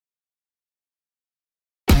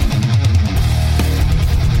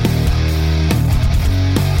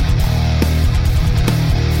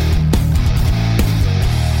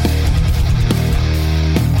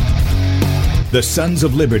The Sons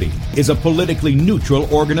of Liberty is a politically neutral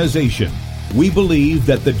organization. We believe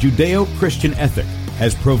that the Judeo-Christian ethic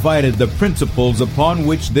has provided the principles upon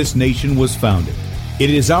which this nation was founded. It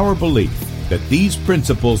is our belief that these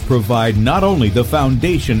principles provide not only the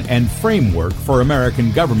foundation and framework for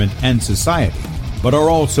American government and society, but are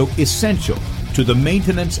also essential to the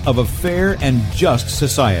maintenance of a fair and just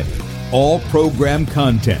society. All program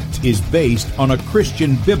content is based on a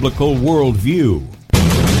Christian biblical worldview.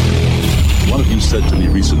 One of you said to me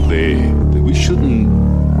recently that we shouldn't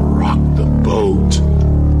rock the boat.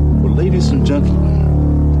 Well, ladies and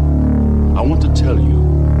gentlemen, I want to tell you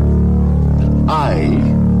that I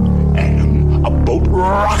am a boat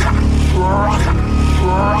rocker.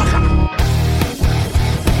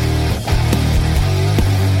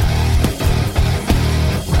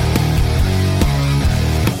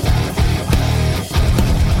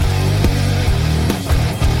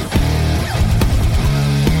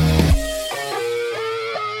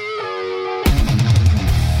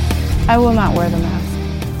 I will not wear the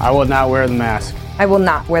mask. I will not wear the mask. I will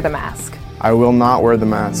not wear the mask. I will not wear the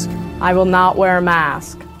mask. I will not wear a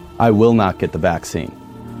mask. I will not get the vaccine.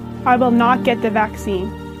 I will not get the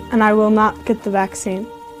vaccine. And I will not get the vaccine.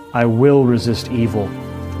 I will resist evil.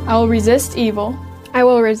 I will resist evil. I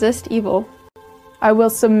will resist evil. I will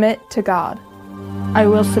submit to God. I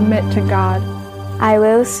will submit to God. I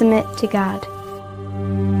will submit to God.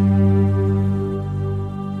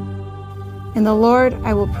 In the Lord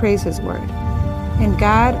I will praise His word. In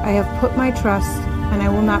God I have put my trust, and I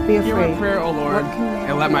will not be afraid. Hear my prayer, O Lord,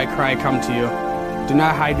 and let my cry come to you. Do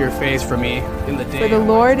not hide your face from me in the day. For the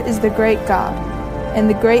Lord is the great God, and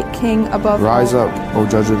the great King above all. Rise up, O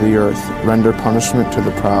Judge of the earth, render punishment to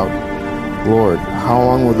the proud. Lord, how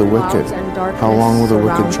long will the wicked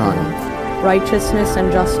triumph? Righteousness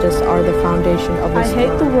and justice are the foundation of this I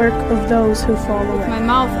hate the work of those who fall away. With my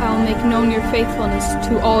mouth I will make known your faithfulness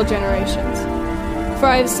to all generations. For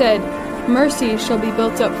I have said, mercy shall be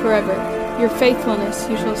built up forever. Your faithfulness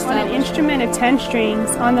you shall establish. On an instrument of 10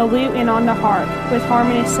 strings, on the lute and on the harp, with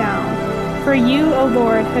harmonious sound. For you, O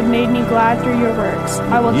Lord, have made me glad through your works.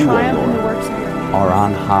 I will triumph in the works of your hands. Are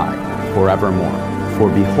on high forevermore. For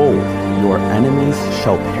behold, your enemies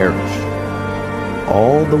shall perish.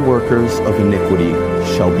 All the workers of iniquity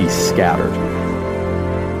shall be scattered.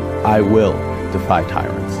 I will defy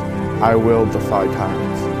tyrants. I will defy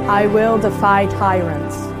tyrants. I will defy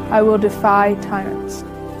tyrants. I will defy tyrants.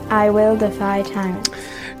 I will defy tyrants.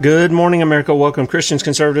 Good morning, America. Welcome, Christians,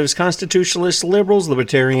 conservatives, constitutionalists, liberals,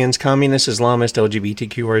 libertarians, communists, Islamists,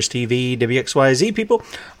 LGBTQRSTV, WXYZ people.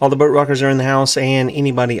 All the boat rockers are in the house, and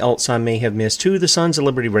anybody else I may have missed, to the Sons of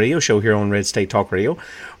Liberty radio show here on Red State Talk Radio,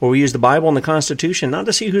 where we use the Bible and the Constitution not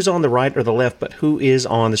to see who's on the right or the left, but who is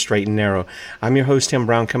on the straight and narrow. I'm your host, Tim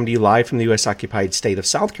Brown, coming to you live from the U.S.-occupied state of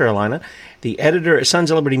South Carolina, the editor at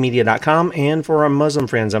sonsoflibertymedia.com, and for our Muslim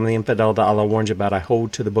friends, I'm the infidel that Allah warns you about. I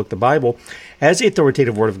hold to the book, the Bible, as the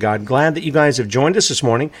authoritative word of God. Glad that you guys have joined us this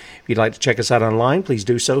morning. If you'd like to check us out online, please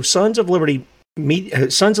do so.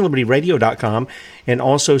 sonsoflibertyradio.com and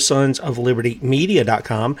also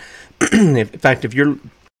sonsoflibertymedia.com. In fact, if you're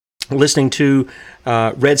listening to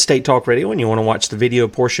Red State Talk Radio and you want to watch the video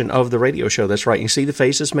portion of the radio show, that's right, you see the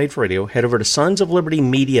faces made for radio, head over to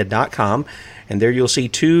sonsoflibertymedia.com, and there you'll see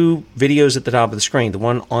 2 videos at the top of the screen. The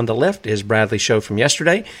one on the left is Bradley's show from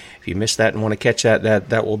yesterday. If you missed that and want to catch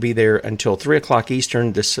that will be there until 3 o'clock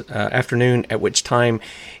Eastern this afternoon, at which time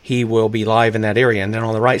he will be live in that area. And then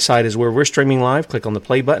on the right side is where we're streaming live. Click on the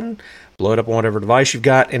play button, blow it up on whatever device you've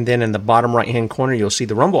got, and then in the bottom right-hand corner, you'll see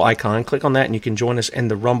the Rumble icon. Click on that, and you can join us in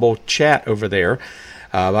the Rumble chat over there.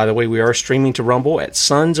 By the way, we are streaming to Rumble at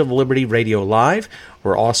Sons of Liberty Radio Live.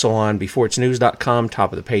 We're also on beforeitsnews.com,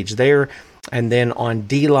 top of the page there, and then on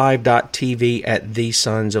DLive.tv at The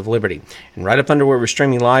Sons of Liberty. And right up under where we're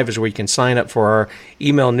streaming live is where you can sign up for our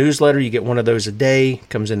email newsletter. You get one of those a day,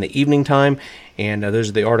 comes in the evening time, and those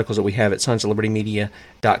are the articles that we have at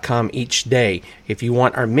sonsoflibertymedia.com each day. If you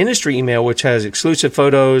want our ministry email, which has exclusive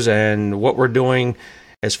photos and what we're doing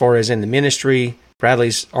as far as in the ministry,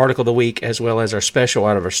 Bradley's article of the week, as well as our special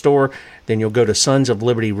out of our store, then you'll go to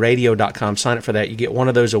sonsoflibertyradio.com, sign up for that. You get one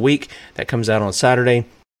of those a week. That comes out on Saturday.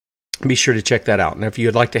 Be sure to check that out. And if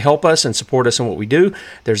you'd like to help us and support us in what we do,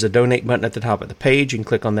 there's a donate button at the top of the page. You can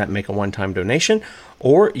click on that and make a one-time donation.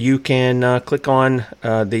 Or you can click on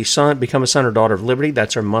Become a Son or Daughter of Liberty.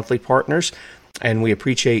 That's our monthly partners. And we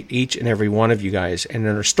appreciate each and every one of you guys. And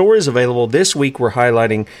then our store is available. This week we're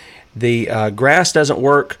highlighting the Grass Doesn't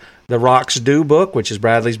Work, The Rocks Do book, which is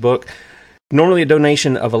Bradley's book. Normally a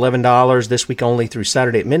donation of $11. This week only through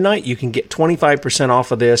Saturday at midnight. You can get 25%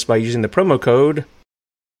 off of this by using the promo code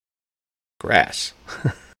GRASS.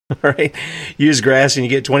 All right. Use grass and you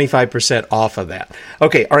get 25% off of that.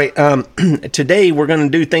 Okay. All right. Today we're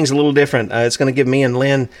going to do things a little different. It's going to give me and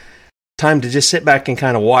Lynn time to just sit back and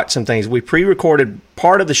kind of watch some things. We pre-recorded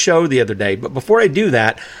part of the show the other day, but before I do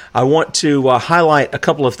that, I want to highlight a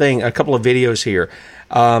couple of videos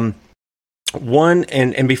here. One,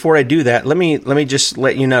 and before I do that, let me just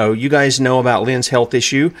let you know, you guys know about Lynn's health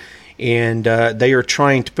issue, and they are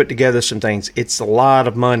trying to put together some things. It's a lot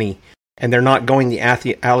of money, and they're not going the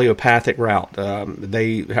allopathic route.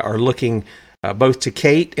 They are looking both to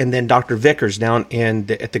Kate and then Dr. Vickers down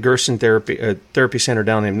at the Gerson Therapy Center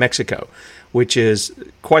down in Mexico, which is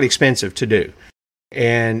quite expensive to do.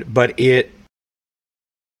 But it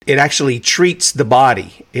actually treats the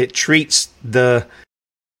body. It treats the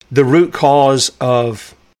root cause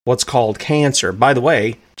of what's called cancer. By the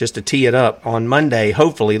way, just to tee it up, on Monday,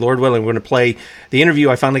 hopefully, Lord willing, we're going to play the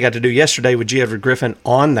interview I finally got to do yesterday with G. Edward Griffin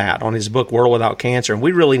on his book, World Without Cancer. And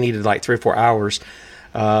we really needed like 3 or 4 hours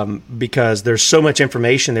because there's so much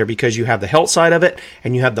information there, because you have the health side of it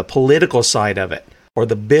and you have the political side of it, or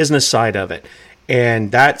the business side of it.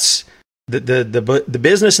 And that's the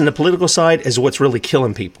business and the political side is what's really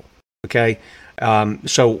killing people. Okay.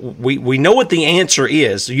 So we know what the answer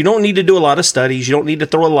is. You don't need to do a lot of studies. You don't need to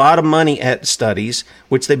throw a lot of money at studies,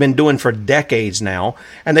 which they've been doing for decades now,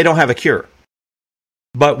 and they don't have a cure.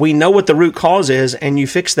 But we know what the root cause is, and you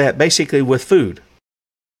fix that basically with food.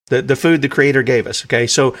 The food the Creator gave us. Okay,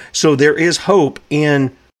 so there is hope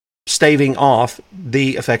in staving off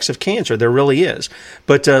the effects of cancer. There really is.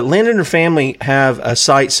 But Lynn and her family have a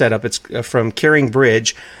site set up. It's from Caring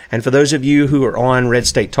Bridge, and for those of you who are on Red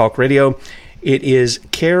State Talk Radio, it is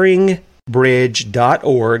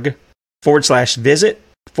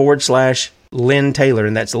caringbridge.org/visit/Lynn Taylor,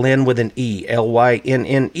 and that's Lynn with an E,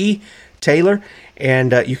 Lynne Taylor,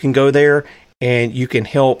 and you can go there and you can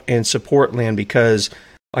help and support Lynn, because,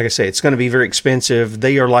 like I say, it's going to be very expensive.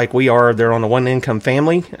 They are like we are. They're on a one-income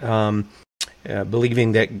family,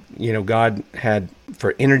 believing that God had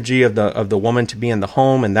for energy of the woman to be in the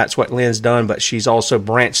home, and that's what Lynn's done. But she's also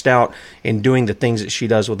branched out in doing the things that she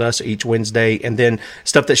does with us each Wednesday, and then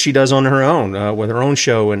stuff that she does on her own with her own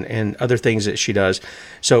show and other things that she does.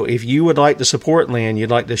 So if you would like to support Lynn, you'd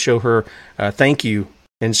like to show her thank you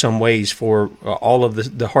in some ways for all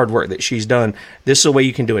of the hard work that she's done, this is the way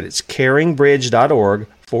you can do it. It's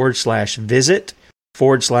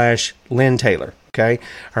caringbridge.org/visit/Lynn Taylor. Okay.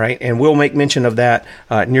 All right. And we'll make mention of that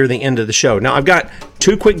near the end of the show. Now, I've got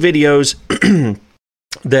 2 quick videos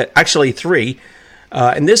actually 3.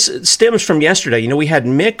 And this stems from yesterday. We had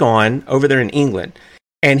Mick on over there in England,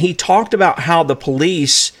 and he talked about how the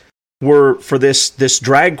police were for this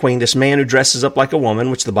drag queen, this man who dresses up like a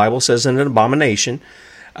woman, which the Bible says is an abomination.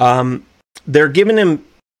 They're giving him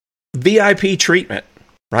VIP treatment,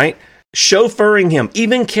 right? Chauffeuring him,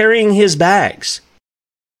 even carrying his bags.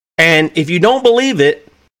 And if you don't believe it,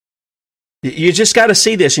 you just got to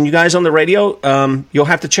see this. And you guys on the radio, you'll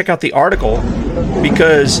have to check out the article,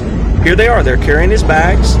 because here they are. They're carrying his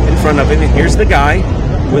bags in front of him. And here's the guy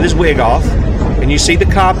with his wig off. And you see the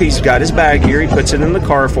cop. He's got his bag here. He puts it in the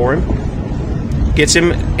car for him. Gets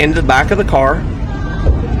him into the back of the car.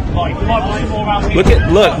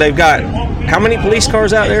 Look, they've got how many police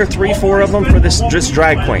cars out there? 3, 4 of them for this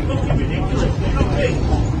drag queen.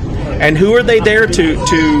 And who are they there to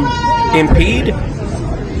impede?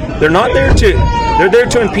 They're not there they're there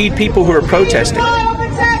to impede people who are protesting.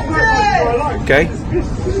 Okay?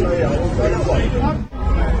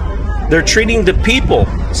 They're treating the people.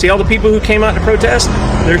 See all the people who came out to protest?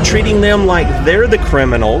 They're treating them like they're the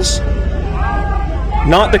criminals,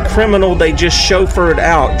 not the criminal they just chauffeured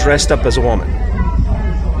out dressed up as a woman.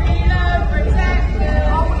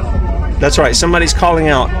 That's right. Somebody's calling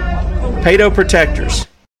out pedo protectors.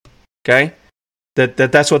 Okay?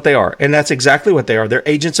 That's what they are. And that's exactly what they are. They're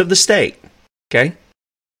agents of the state. Okay?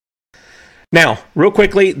 Now, real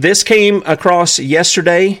quickly, this came across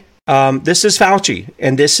yesterday. This is Fauci,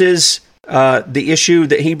 and this is the issue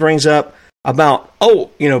that he brings up about,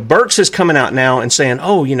 Birx is coming out now and saying,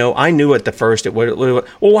 I knew at the first it would. Well,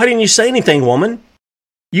 why didn't you say anything, woman?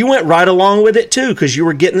 You went right along with it, too, because you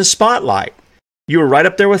were getting the spotlight. You were right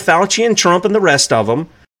up there with Fauci and Trump and the rest of them,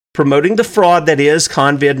 promoting the fraud that is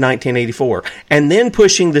COVID 1984, and then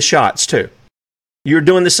pushing the shots, too. You're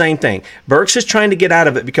doing the same thing. Birx is trying to get out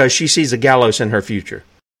of it because she sees a gallows in her future.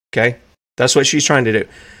 Okay? That's what she's trying to do.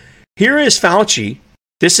 Here is Fauci.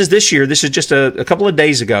 This is this year. This is just a couple of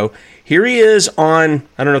days ago. Here he is on,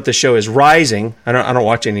 I don't know if the show is Rising. I don't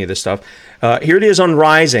watch any of this stuff. Here it is on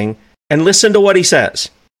Rising, and listen to what he says.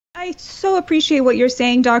 I I so appreciate what you're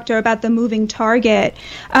saying, Doctor, about the moving target.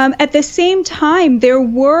 At the same time, there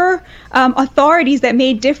were authorities that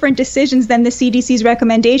made different decisions than the CDC's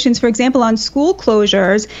recommendations, for example, on school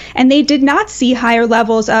closures, and they did not see higher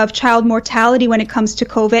levels of child mortality when it comes to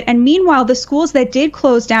COVID. And meanwhile, the schools that did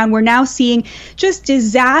close down were now seeing just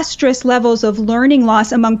disastrous levels of learning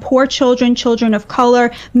loss among poor children, children of color,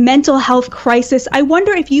 mental health crisis. I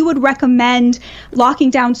wonder if you would recommend locking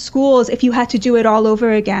down schools if you had to do it all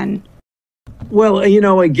over again. Well,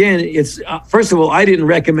 again, it's first of all, I didn't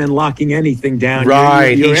recommend locking anything down.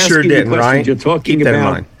 Right, he sure didn't, right? You're talking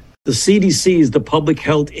about the CDC is the public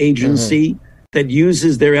health agency that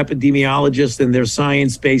uses their epidemiologists and their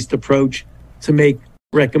science-based approach to make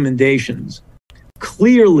recommendations.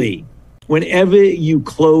 Clearly, whenever you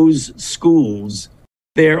close schools,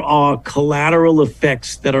 there are collateral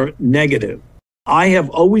effects that are negative. I have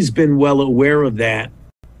always been well aware of that.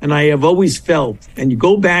 And I have always felt, and you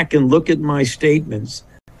go back and look at my statements,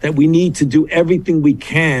 that we need to do everything we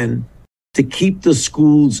can to keep the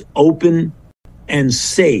schools open and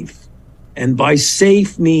safe. And by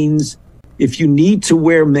safe means, if you need to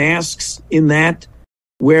wear masks in that,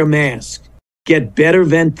 wear masks. Get better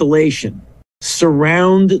ventilation.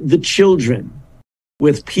 Surround the children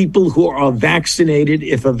with people who are vaccinated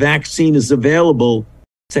if a vaccine is available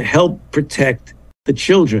to help protect the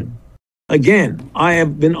children. Again, I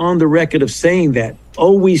have been on the record of saying that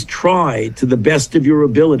always try to the best of your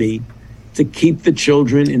ability to keep the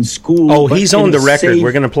children in school. Oh, he's on the record.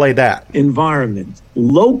 We're going to play that. Environment.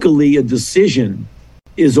 Locally, a decision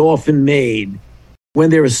is often made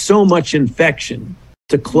when there is so much infection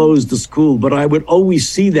to close the school. But I would always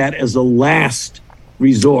see that as a last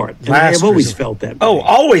resort. And I have always felt that way. Oh,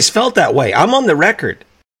 always felt that way. I'm on the record.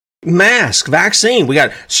 Mask, vaccine. We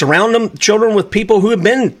got to surround them, children with people who have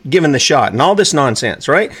been given the shot and all this nonsense,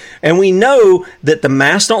 right? And we know that the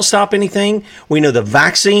masks don't stop anything. We know the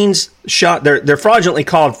vaccines shot, they're fraudulently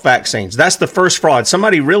called vaccines. That's the first fraud.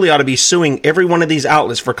 Somebody really ought to be suing every one of these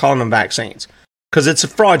outlets for calling them vaccines because it's a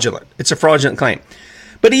fraudulent claim.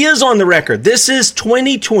 But he is on the record. This is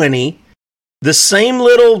 2020. The same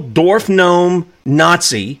little dwarf gnome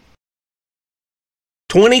Nazi.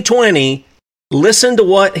 2020. Listen to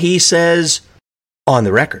what he says on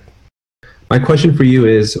the record. My question for you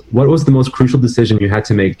is, what was the most crucial decision you had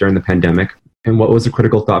to make during the pandemic? And what was the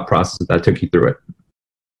critical thought process that took you through it?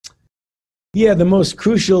 Yeah, the most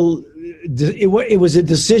crucial, it was a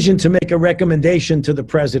decision to make a recommendation to the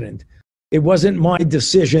president. It wasn't my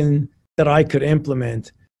decision that I could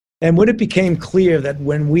implement. And when it became clear that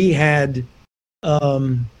when we had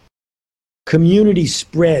community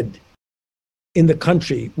spread in the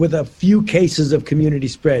country with a few cases of community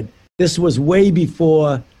spread, this was way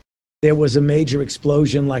before there was a major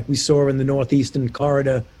explosion like we saw in the Northeastern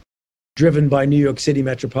Corridor driven by New York City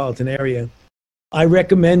metropolitan area. I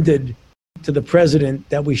recommended to the president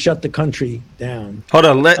that we shut the country down. Hold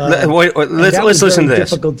on, let's listen to this.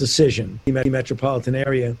 Difficult decision, the metropolitan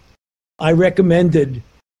area. I recommended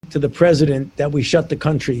to the president that we shut the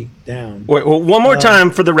country down. Wait, well, one more time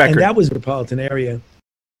for the record. And that was the metropolitan area.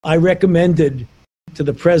 I recommended to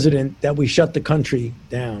the president that we shut the country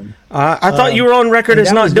down. I thought you were on record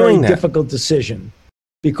as not doing that. That was a difficult decision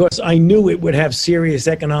because I knew it would have serious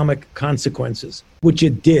economic consequences, which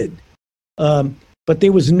it did. But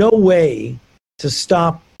there was no way to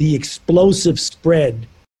stop the explosive spread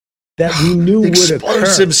that we knew would occur.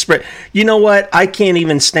 Explosive spread. You know what? I can't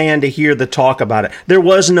even stand to hear the talk about it. There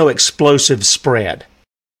was no explosive spread.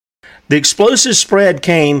 The explosive spread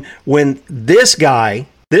came when this guy,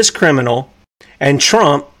 this criminal, and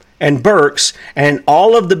Trump and Birx and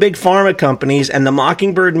all of the big pharma companies and the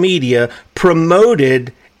Mockingbird media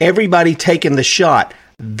promoted everybody taking the shot.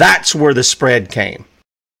 That's where the spread came.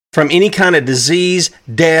 From any kind of disease,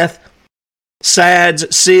 death, SADS,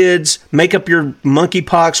 SIDS, make up your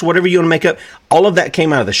monkeypox, whatever you want to make up, all of that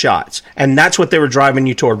came out of the shots. And that's what they were driving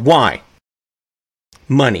you toward. Why?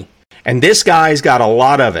 Money. And this guy's got a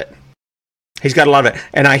lot of it. He's got a lot of it.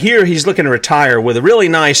 And I hear he's looking to retire with a really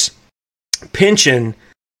nice pension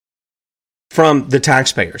from the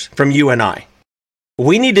taxpayers, from you and I.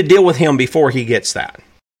 We need to deal with him before he gets that.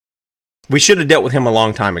 We should have dealt with him a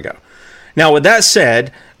long time ago. Now, with that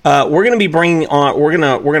said, we're going to be bringing on. We're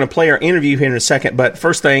going to play our interview here in a second. But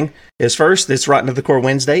first thing is first. It's Rotten to the Core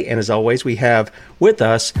Wednesday, and as always, we have with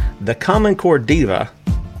us the Common Core diva,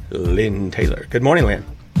 Lynn Taylor. Good morning, Lynn.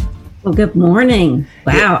 Well, good morning.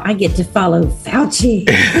 Wow, yeah. I get to follow Fauci.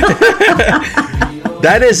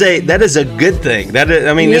 That is a good thing.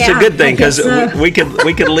 It's a good thing because we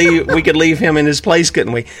could leave him in his place,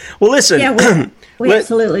 couldn't we? Well, listen. Yeah, We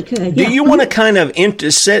absolutely could. Do you want to kind of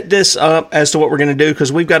set this up as to what we're going to do?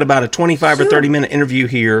 Because we've got about a 25 or 30-minute interview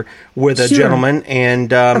here with a gentleman.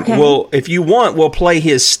 And if you want, we'll play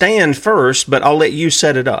his stand first, but I'll let you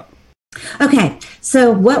set it up. Okay.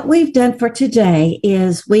 So what we've done for today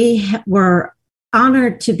is we were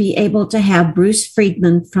honored to be able to have Bruce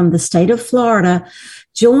Friedman from the state of Florida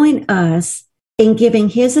join us in giving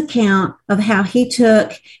his account of how he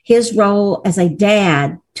took his role as a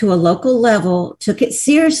dad to a local level, took it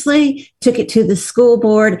seriously, took it to the school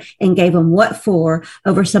board, and gave them what for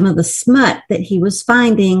over some of the smut that he was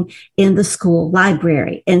finding in the school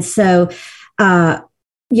library. And so,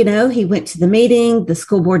 he went to the meeting. The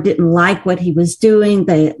school board didn't like what he was doing.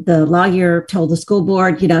 The lawyer told the school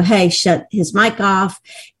board, hey, shut his mic off.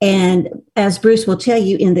 And as Bruce will tell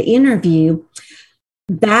you in the interview,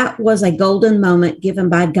 that was a golden moment given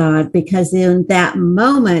by God, because in that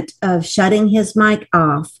moment of shutting his mic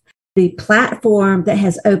off, the platform that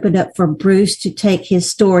has opened up for Bruce to take his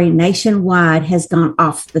story nationwide has gone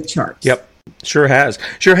off the charts. Yep. Sure has.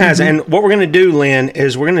 Mm-hmm. And what we're going to do, Lynn,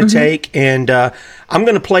 is we're going to take and I'm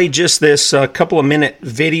going to play just this couple of minute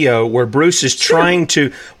video where Bruce is trying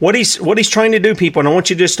to, what he's trying to do, people, and I want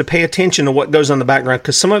you just to pay attention to what goes on in the background,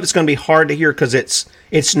 because some of it's going to be hard to hear because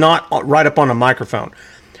it's not right up on a microphone.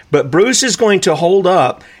 But Bruce is going to hold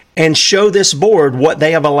up and show this board what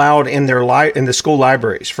they have allowed in their in the school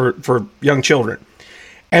libraries for young children.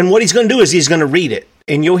 And what he's going to do is he's going to read it.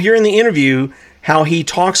 And you'll hear in the interview how he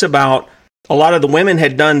talks about a lot of the women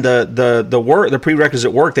had done the work, the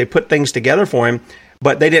prerequisite work. They put things together for him,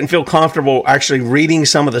 but they didn't feel comfortable actually reading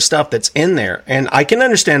some of the stuff that's in there. And I can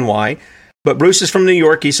understand why. But Bruce is from New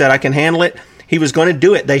York. He said, I can handle it. He was going to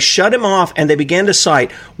do it. They shut him off, and they began to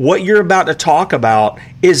cite what you're about to talk about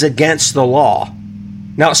is against the law.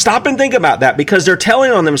 Now, stop and think about that, because they're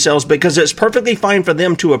telling on themselves, because it's perfectly fine for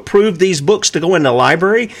them to approve these books to go in the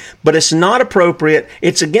library, but it's not appropriate.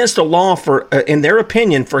 It's against the law, for, in their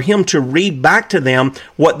opinion, for him to read back to them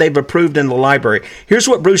what they've approved in the library. Here's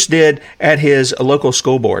what Bruce did at his local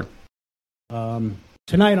school board.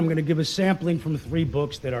 Tonight, I'm going to give a sampling from 3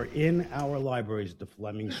 books that are in our libraries, the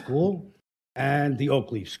Fleming School and the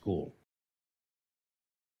Oakleaf School.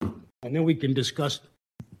 And then you can discuss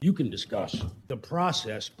the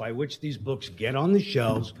process by which these books get on the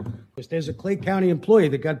shelves, because there's a Clay County employee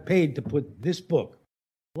that got paid to put this book,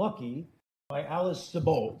 Lucky, by Alice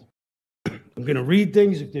Sebold. I'm going to read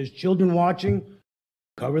things. If there's children watching,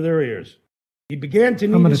 cover their ears. He began to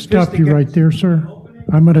need I'm going to stop you right there, sir.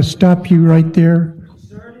 I'm going to stop you right there.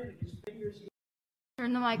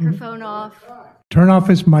 Turn the microphone off. Turn off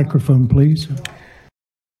his microphone, please.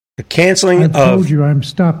 The canceling of I'm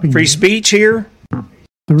stopping free speech here.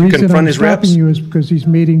 The reason I'm stopping you is because these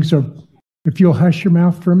meetings are, if you'll hush your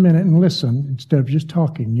mouth for a minute and listen instead of just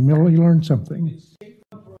talking, you may learn something.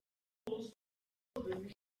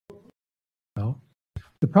 Well,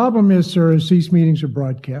 the problem is, sir, is these meetings are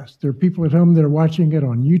broadcast. There are people at home that are watching it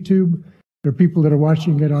on YouTube. There are people that are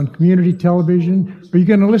watching it on community television. Are you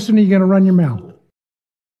going to listen or are you going to run your mouth?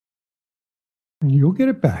 And you'll get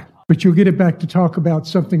it back. But you'll get it back to talk about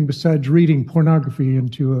something besides reading pornography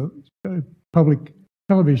into a public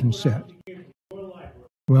television set.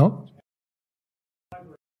 Well,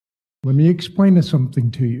 let me explain something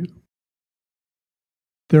to you.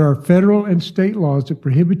 There are federal and state laws that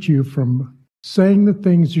prohibit you from saying the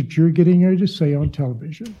things that you're getting ready to say on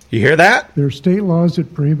television. You hear that? There are state laws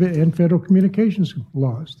that prohibit, and federal communications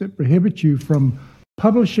laws that prohibit you from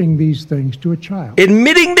publishing these things to a child.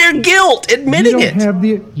 Admitting their guilt,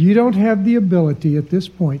 You don't have the ability at this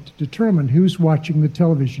point to determine who's watching the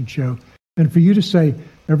television show. And for you to say,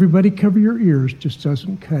 everybody cover your ears, just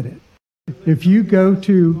doesn't cut it. If you go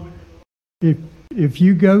to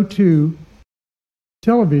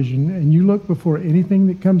television and you look before anything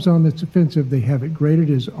that comes on that's offensive, they have it graded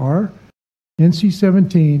as R,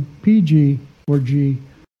 NC-17, PG, or G,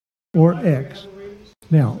 or X.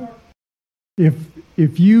 Now,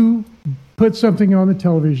 if you put something on the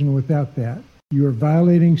television without that, you are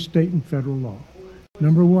violating state and federal law.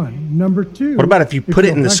 Number one. Number two. What about if you put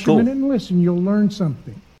it in the school? If you'll and listen, you'll learn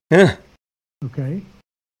something. Yeah. Okay?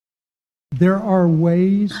 There are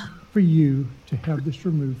ways for you to have this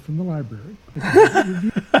removed from the library.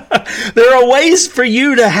 There are ways for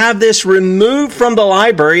you to have this removed from the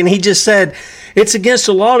library, and he just said, it's against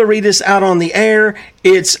the law to read this out on the air.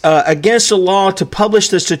 It's against the law to publish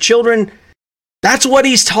this to children. That's what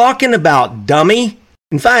he's talking about, dummy.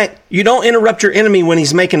 In fact, you don't interrupt your enemy when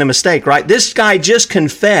he's making a mistake, right? This guy just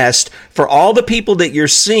confessed for all the people that you're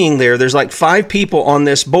seeing there. There's like 5 people on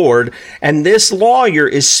this board, and this lawyer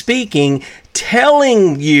is speaking,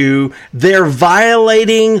 telling you they're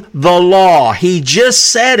violating the law. He just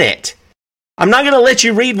said it. I'm not going to let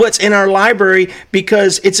you read what's in our library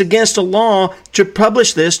because it's against the law to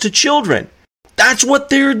publish this to children. That's what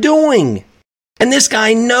they're doing. And this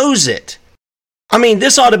guy knows it. I mean,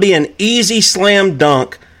 this ought to be an easy slam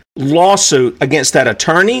dunk lawsuit against that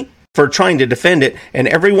attorney for trying to defend it and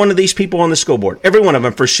every one of these people on the school board, every one of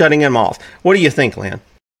them for shutting him off. What do you think, Lynn?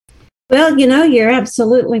 Well, you're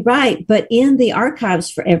absolutely right. But in the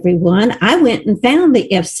archives for everyone, I went and found the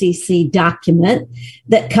FCC document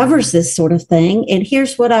that covers this sort of thing. And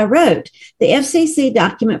here's what I wrote. The FCC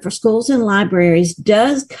document for schools and libraries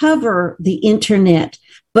does cover the internet,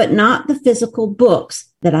 but not the physical books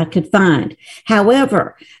that I could find.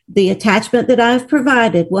 However, the attachment that I've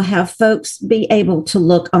provided will have folks be able to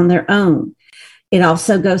look on their own. It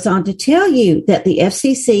also goes on to tell you that the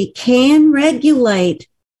FCC can regulate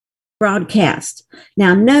broadcast.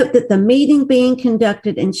 Now, note that the meeting being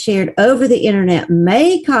conducted and shared over the internet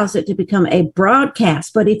may cause it to become a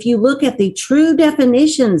broadcast. But if you look at the true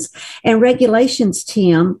definitions and regulations,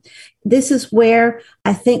 Tim, this is where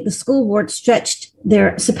I think the school board stretched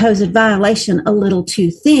their supposed violation a little too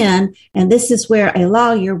thin. And this is where a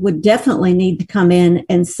lawyer would definitely need to come in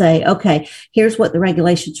and say, okay, here's what the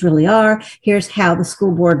regulations really are. Here's how the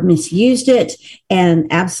school board misused it, and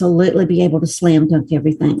absolutely be able to slam dunk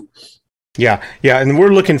everything. Yeah, and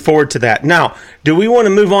we're looking forward to that. Now, do we want to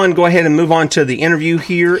move on, go ahead and move on to the interview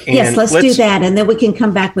here? And yes, let's do that, and then we can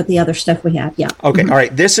come back with the other stuff we have, yeah. Okay, All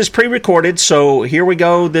right, this is pre-recorded, so here we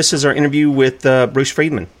go. This is our interview with Bruce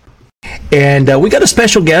Friedman. And we got a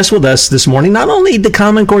special guest with us this morning, not only the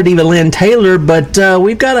Common Core diva Lynn Taylor, but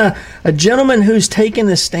we've got a gentleman who's taken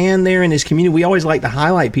a stand there in his community. We always like to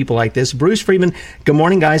highlight people like this. Bruce Friedman, good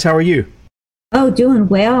morning, guys. How are you? Oh, doing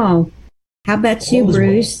well. How about you,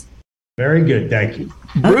 Bruce? Very good, thank you.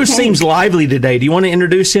 Bruce seems lively today. Do you want to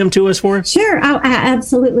introduce him to us for us? Sure, I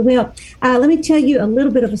absolutely will. Let me tell you a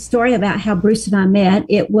little bit of a story about how Bruce and I met.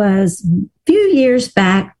 It was a few years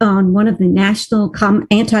back on one of the national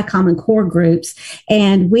anti-Common Core groups,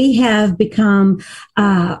 and we have become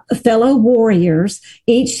fellow warriors,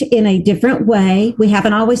 each in a different way. We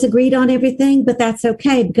haven't always agreed on everything, but that's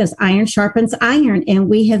okay because iron sharpens iron, and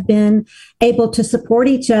we have been able to support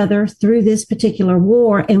each other through this particular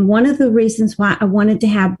war. And one of the reasons why I wanted to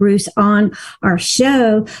have Bruce on our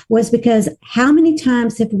show was because how many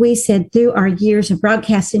times have we said through our years of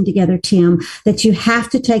broadcasting together, Tim, that you have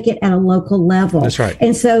to take it at a local level. That's right.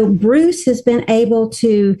 And so Bruce has been able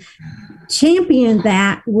to champion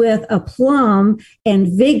that with aplomb and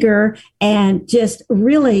vigor and just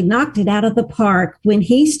really knocked it out of the park when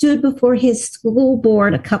he stood before his school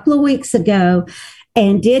board a couple of weeks ago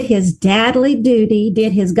and did his dadly duty,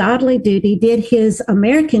 did his godly duty, did his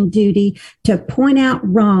American duty to point out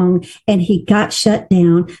wrong, and he got shut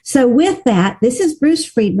down. So with that, this is Bruce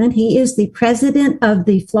Friedman. He is the president of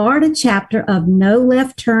the Florida chapter of No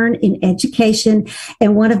Left Turn in Education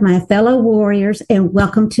and one of my fellow warriors, and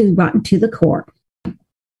welcome to Rotten to the Core.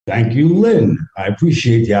 Thank you, Lynn. I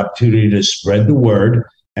appreciate the opportunity to spread the word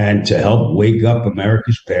and to help wake up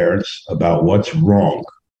America's parents about what's wrong.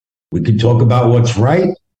 We could talk about what's right.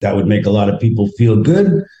 That would make a lot of people feel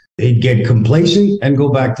good. They'd get complacent and go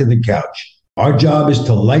back to the couch. Our job is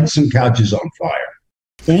to light some couches on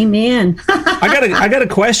fire. Amen. I got a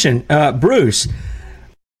question, Bruce.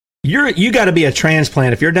 You got to be a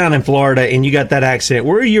transplant if you're down in Florida and you got that accent.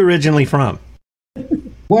 Where are you originally from?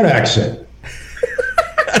 What accent?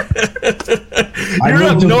 You're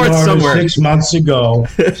up north somewhere. 6 months ago.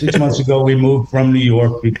 6 months ago, we moved from New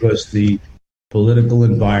York because the political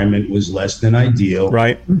environment was less than ideal.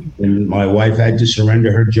 Right. And my wife had to surrender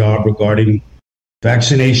her job regarding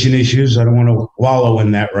vaccination issues. I don't want to wallow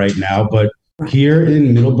in that right now, but here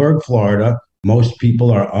in Middleburg, Florida, most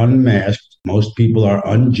people are unmasked, most people are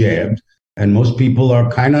unjabbed, and most people are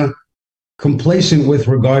kind of complacent with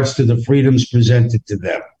regards to the freedoms presented to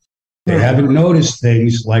them. They haven't noticed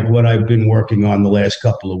things like what I've been working on the last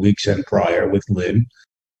couple of weeks and prior with Lynn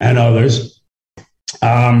and others.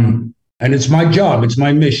 And it's my job. It's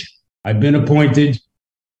my mission. I've been appointed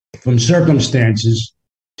from circumstances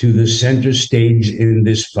to the center stage in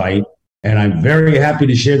this fight. And I'm very happy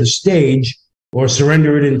to share the stage or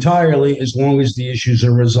surrender it entirely as long as the issues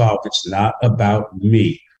are resolved. It's not about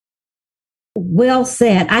me. Well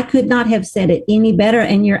said. I could not have said it any better,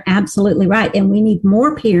 and you're absolutely right. And we need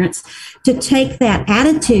more parents to take that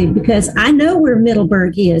attitude, because I know where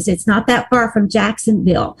Middleburg is. It's not that far from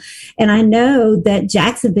Jacksonville. And I know that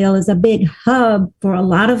Jacksonville is a big hub for a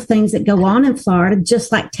lot of things that go on in Florida,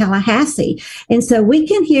 just like Tallahassee. And so we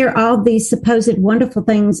can hear all these supposed wonderful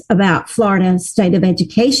things about Florida's state of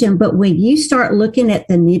education, but when you start looking at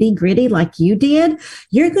the nitty gritty like you did,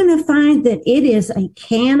 you're going to find that it is a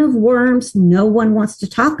can of worms no one wants to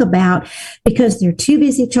talk about, because they're too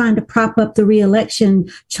busy trying to prop up the re-election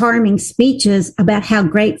charming speeches about how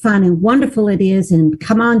great, fun, and wonderful it is, and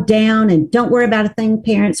come on down and don't worry about a thing,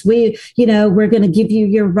 parents. We're going to give you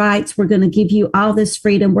your rights. We're going to give you all this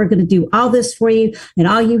freedom. We're going to do all this for you, and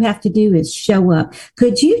all you have to do is show up.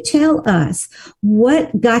 Could you tell us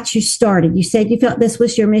what got you started? You said you felt this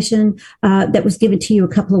was your mission that was given to you a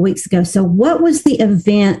couple of weeks ago. So what was the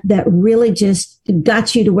event that really just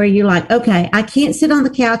got you to where you're like, okay, I can't sit on the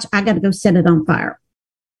couch. I got to go set it on fire?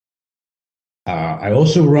 I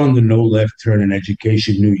also run the No Left Turn in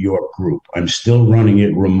Education New York group. I'm still running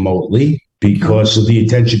it remotely because of the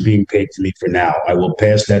attention being paid to me for now. I will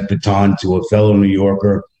pass that baton to a fellow New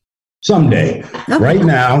Yorker someday. Okay. Right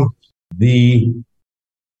now, the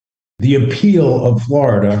appeal of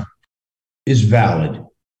Florida is valid.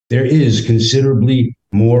 There is considerably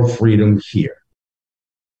more freedom here.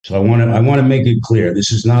 So I want to make it clear.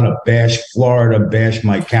 This is not a bash Florida, bash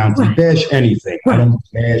my county, bash anything. I don't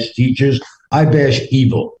bash teachers. I bash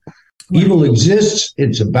evil. Evil exists.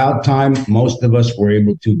 It's about time most of us were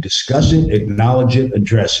able to discuss it, acknowledge it,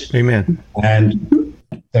 address it. Amen. And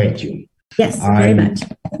thank you. Yes, very much.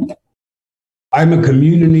 I'm a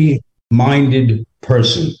community-minded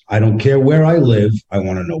person. I don't care where I live. I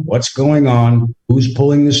want to know what's going on, who's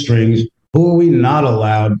pulling the strings, who are we not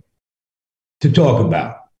allowed to talk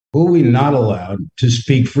about, who are we not allowed to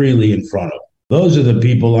speak freely in front of. Those are the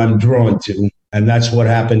people I'm drawn to, and that's what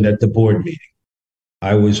happened at the board meeting.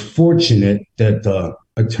 I was fortunate that the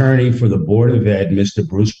attorney for the Board of Ed, Mr.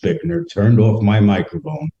 Bruce Bickner, turned off my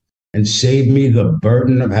microphone and saved me the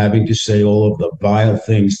burden of having to say all of the vile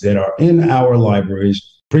things that are in our libraries,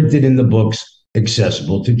 printed in the books,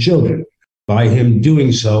 accessible to children. By him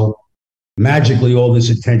doing so, magically all this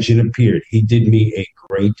attention appeared. He did me a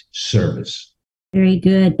great service. Very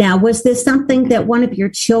good. Now, was this something that one of your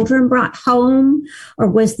children brought home, or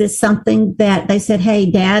was this something that they said,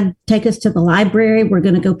 hey, Dad, take us to the library, we're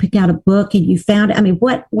going to go pick out a book, and you found it? I mean,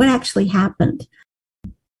 what actually happened?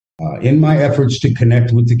 In my efforts to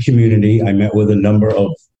connect with the community, I met with a number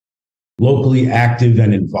of locally active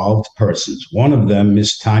and involved persons. One of them,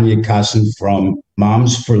 Miss Tanya Casson from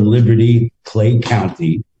Moms for Liberty, Clay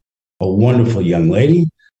County, a wonderful young lady.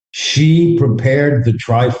 She prepared the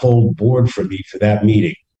trifold board for me for that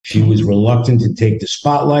meeting. She was reluctant to take the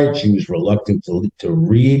spotlight. She was reluctant to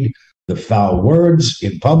read the foul words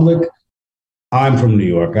in public. I'm from New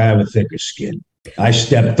York. I have a thicker skin. I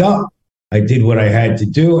stepped up. I did what I had to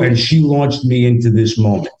do, and she launched me into this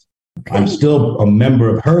moment. Okay. I'm still a member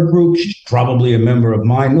of her group. She's probably a member of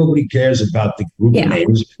mine. Nobody cares about the group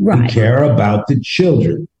names. Right. We care about the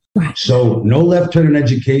children. Right. So No Left Turn in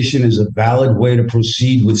Education is a valid way to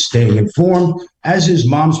proceed with staying informed, as is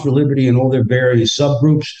Moms for Liberty and all their various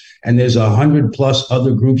subgroups. And there's 100+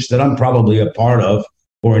 other groups that I'm probably a part of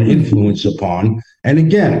or an influence upon. And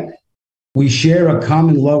again, we share a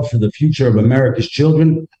common love for the future of America's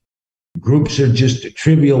children. Groups are just a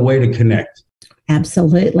trivial way to connect.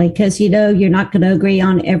 Absolutely, because, you're not going to agree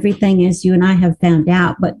on everything, as you and I have found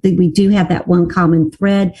out, but we do have that one common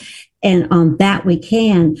thread, and on that we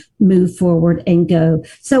can move forward and go.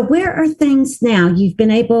 So where are things now? You've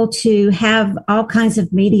been able to have all kinds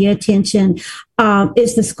of media attention.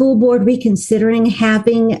 Is the school board reconsidering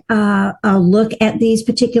having a look at these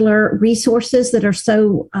particular resources that are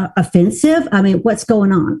so offensive? I mean, what's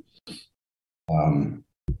going on?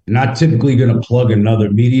 Not typically going to plug another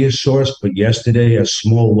media source, but yesterday a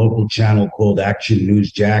small local channel called Action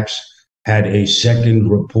News Jax had a second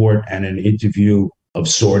report and an interview of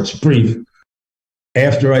sorts, brief,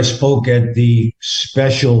 after I spoke at the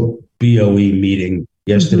special BOE meeting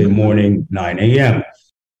yesterday morning, 9 a.m.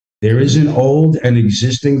 There is an old and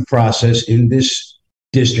existing process in this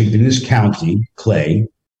district, in this county, Clay,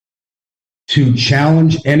 to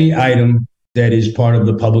challenge any item that is part of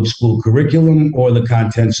the public school curriculum or the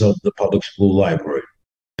contents of the public school library.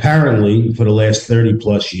 Apparently, for the last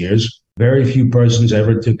 30+ years, very few persons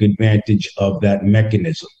ever took advantage of that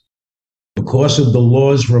mechanism. Because of the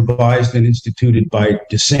laws revised and instituted by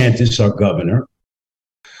DeSantis, our governor,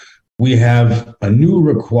 we have a new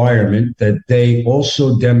requirement that they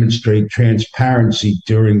also demonstrate transparency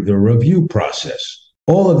during the review process.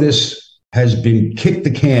 All of this has been kicked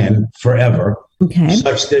the can forever,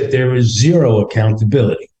 such that there is zero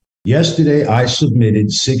accountability. Yesterday, I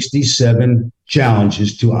submitted 67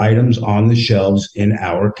 challenges to items on the shelves in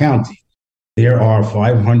our county. There are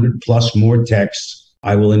 500 plus more texts.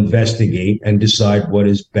 I will investigate and decide what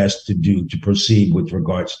is best to do to proceed with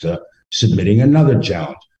regards to submitting another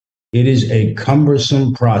challenge. It is a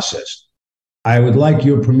cumbersome process. I would like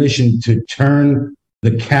your permission to turn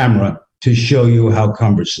the camera to show you how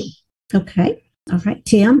cumbersome. Okay. All right,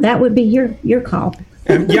 Tim, that would be your call.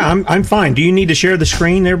 Yeah, I'm fine. Do you need to share the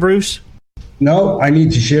screen there, Bruce? No, I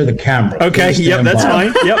need to share the camera. Okay, yep, that's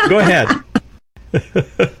fine. Yep, go ahead.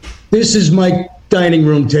 This is my dining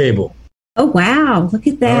room table. Oh, wow. Look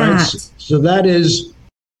at that. Right, so that is,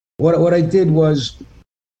 what I did was,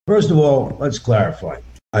 first of all, let's clarify.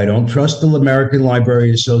 I don't trust the American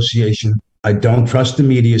Library Association. I don't trust the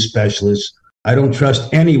media specialists. I don't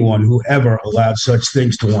trust anyone who ever allowed such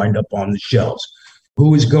things to wind up on the shelves.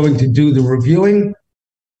 Who is going to do the reviewing?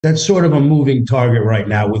 That's sort of a moving target right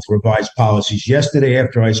now with revised policies. Yesterday,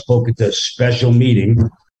 after I spoke at the special meeting,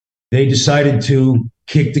 they decided to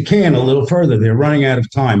kick the can a little further. They're running out of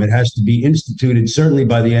time. It has to be instituted certainly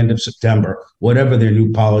by the end of September, whatever their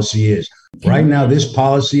new policy is. Right now, this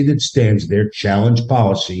policy that stands, their challenge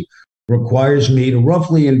policy, requires me to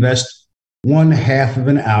roughly invest 1/2 of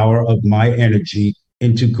an hour of my energy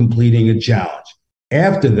into completing a challenge.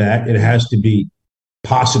 After that, it has to be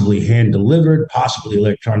possibly hand-delivered, possibly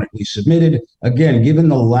electronically submitted. Again, given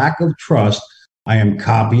the lack of trust, I am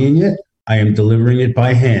copying it. I am delivering it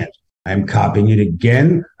by hand. I am copying it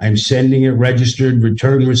again. I'm sending it registered,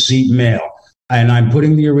 return receipt, mail. And I'm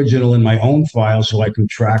putting the original in my own file so I can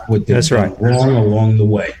track what they've done wrong along the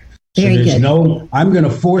way. So I'm going to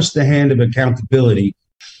force the hand of accountability.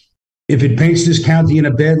 If it paints this county in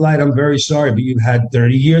a bad light, I'm very sorry, but you've had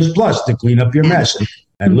 30 years plus to clean up your mess.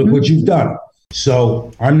 And look what you've done.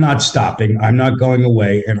 So I'm not stopping. I'm not going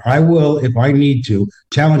away. And I will, if I need to,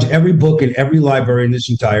 challenge every book in every library in this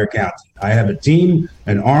entire county. I have a team,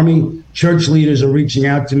 an army. Church leaders are reaching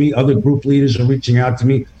out to me. Other group leaders are reaching out to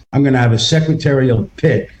me. I'm going to have a secretarial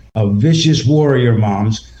pit of vicious warrior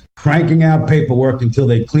moms cranking out paperwork until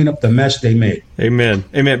they clean up the mess they made. Amen.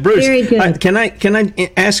 Amen. Bruce, can I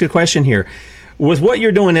ask a question here? With what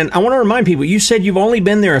you're doing, and I want to remind people, you said you've only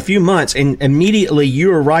been there a few months, and immediately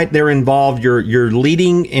you are right there involved. You're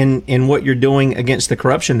leading in what you're doing against the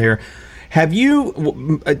corruption there. Have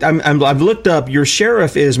you? I've looked up. Your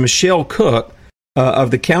sheriff is Michelle Cook of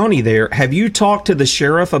the county there. Have you talked to the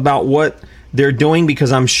sheriff about what they're doing?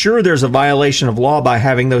 Because I'm sure there's a violation of law by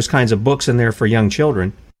having those kinds of books in there for young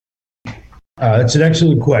children. That's an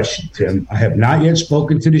excellent question, Tim. I have not yet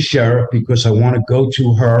spoken to the sheriff because I want to go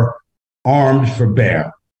to her armed for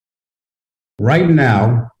bear. Right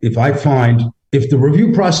now, if the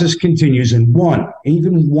review process continues and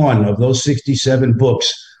even one of those 67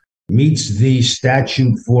 books meets the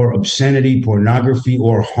statute for obscenity, pornography,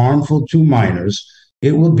 or harmful to minors,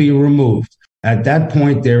 it will be removed. At that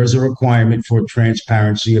point, there is a requirement for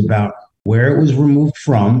transparency about where it was removed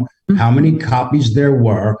from, how many copies there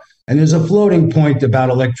were, and there's a floating point about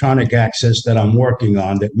electronic access that I'm working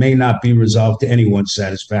on that may not be resolved to anyone's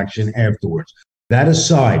satisfaction afterwards. That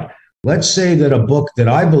aside, let's say that a book that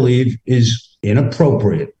I believe is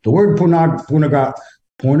inappropriate, the word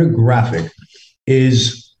pornographic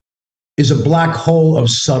is a black hole of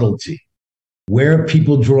subtlety. Where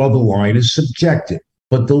people draw the line is subjective,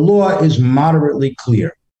 but the law is moderately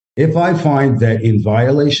clear. If I find that in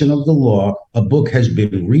violation of the law, a book has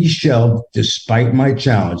been reshelved despite my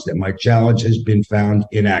challenge, that my challenge has been found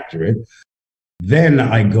inaccurate, then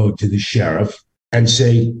I go to the sheriff and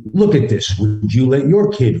say, look at this. Would you let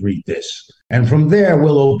your kid read this? And from there,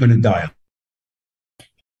 we'll open a dialogue.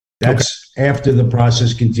 That's after the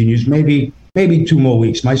process continues, maybe 2 more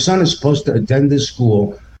weeks. My son is supposed to attend this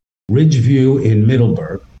school, Ridgeview in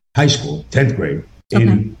Middleburg, high school, 10th grade,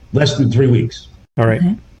 in less than 3 weeks. All right.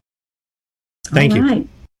 Okay. Thank you. Right.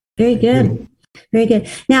 Very good. Very good.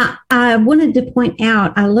 Now, I wanted to point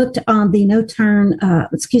out, I looked on the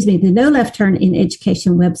the No Left Turn in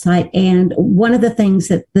Education website, and one of the things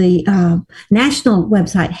that the national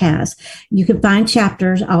website has, you can find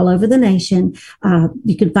chapters all over the nation.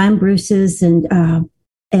 You can find Bruce's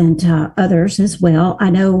and others as well. I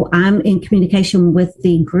know I'm in communication with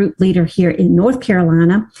the group leader here in North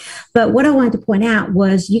Carolina, but what I wanted to point out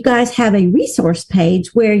was you guys have a resource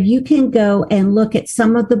page where you can go and look at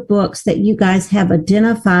some of the books that you guys have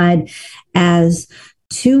identified as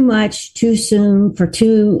too much, too soon, for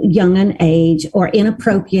too young an age, or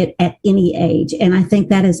inappropriate at any age. And I think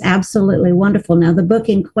that is absolutely wonderful. Now, the book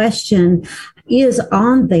in question is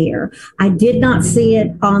on there. I did not see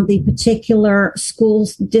it on the particular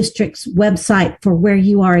schools district's website for where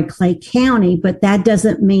you are in Clay County, but that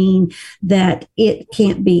doesn't mean that it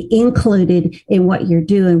can't be included in what you're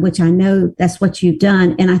doing, which I know that's what you've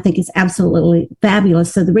done. And I think it's absolutely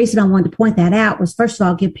fabulous. So the reason I wanted to point that out was, first of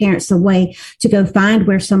all, give parents a way to go find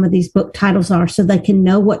where some of these book titles are so they can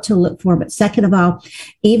know what to look for. But second of all,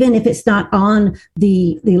 even if it's not on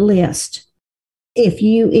the list, if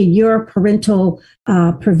you, in your parental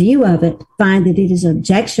purview of it, find that it is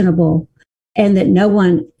objectionable and that no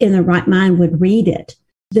one in their right mind would read it,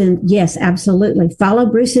 then yes, absolutely. Follow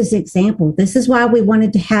Bruce's example. This is why we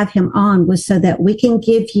wanted to have him on, was so that we can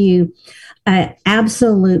give you an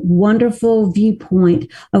absolute wonderful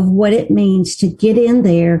viewpoint of what it means to get in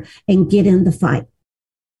there and get in the fight.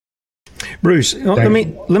 Bruce, let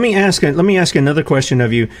me ask another question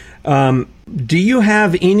of you. Do you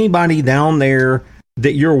have anybody down there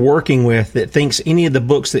that you're working with that thinks any of the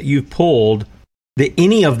books that you've pulled, that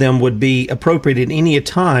any of them would be appropriate at any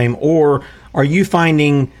time, or are you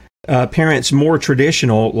finding parents more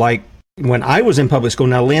traditional? Like when I was in public school,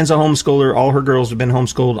 now Lynn's a homeschooler, all her girls have been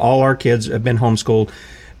homeschooled, all our kids have been homeschooled.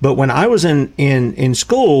 But when I was in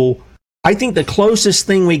school, I think the closest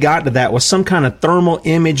thing we got to that was some kind of thermal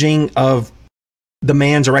imaging of the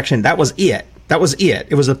man's erection. That was it.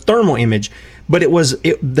 It was a thermal image, but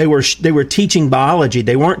they were teaching biology.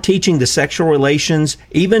 They weren't teaching the sexual relations,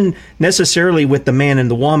 even necessarily with the man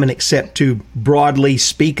and the woman, except to broadly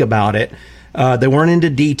speak about it. They weren't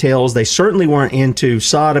into details. They certainly weren't into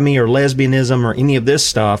sodomy or lesbianism or any of this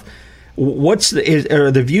stuff.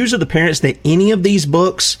 Are the views of the parents that any of these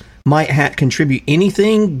books might contribute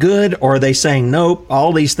anything good, or are they saying, nope,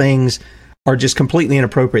 all these things are just completely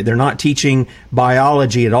inappropriate? They're not teaching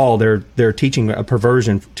biology at all. They're teaching a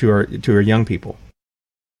perversion to our young people.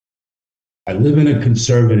 I live in a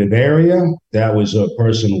conservative area. That was a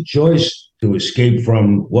personal choice to escape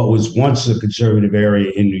from what was once a conservative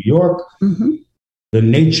area in New York. Mm-hmm. The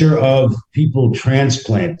nature of people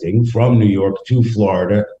transplanting from New York to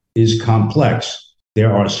Florida is complex.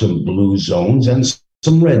 There are some blue zones and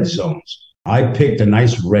some red zones. I picked a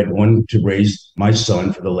nice red one to raise my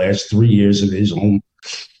son for the last 3 years of his home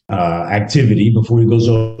activity before he goes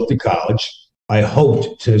off to college. I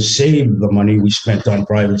hoped to save the money we spent on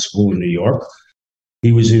private school in New York.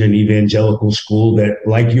 He was in an evangelical school that,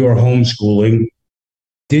 like your homeschooling,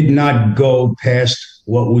 did not go past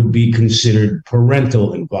what would be considered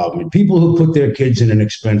parental involvement. People who put their kids in an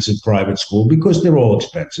expensive private school, because they're all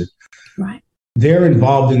expensive, right, they're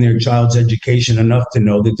involved in their child's education enough to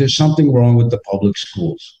know that there's something wrong with the public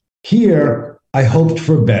schools. Here, I hoped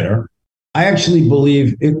for better. I actually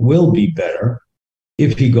believe it will be better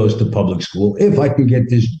if he goes to public school, if I can get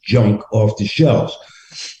this junk off the shelves.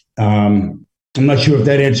 I'm not sure if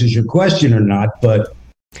that answers your question or not, but...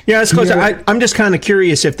 Yeah, it's close. I'm just kind of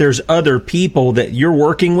curious if there's other people that you're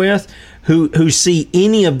working with who see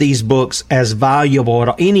any of these books as valuable at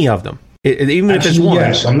all, any of them. Even if it's one.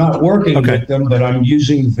 Yes, I'm not working with them, but I'm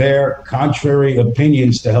using their contrary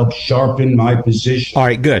opinions to help sharpen my position. All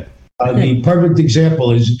right, good. The perfect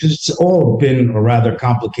example is, because it's all been a rather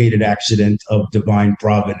complicated accident of divine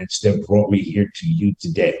providence that brought me here to you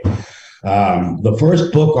today. The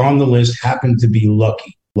first book on the list happened to be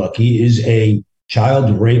Lucky. Lucky is a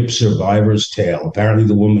child rape survivor's tale. Apparently,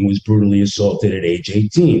 the woman was brutally assaulted at age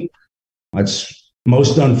 18. That's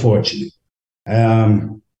most unfortunate.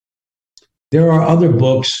 There are other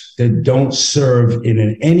books that don't serve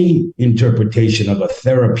in any interpretation of a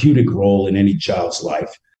therapeutic role in any child's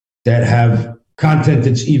life that have content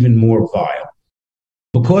that's even more vile.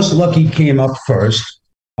 Because Lucky came up first,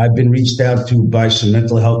 I've been reached out to by some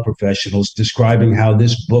mental health professionals describing how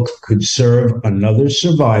this book could serve another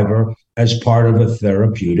survivor as part of a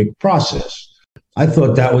therapeutic process. I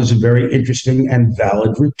thought that was a very interesting and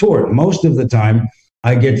valid retort. Most of the time,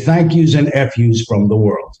 I get thank yous and FUs from the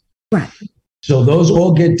world. Right. So those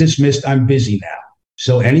all get dismissed. I'm busy now.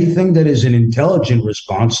 So anything that is an intelligent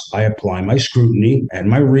response, I apply my scrutiny and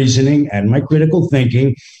my reasoning and my critical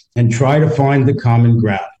thinking and try to find the common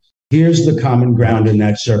ground. Here's the common ground in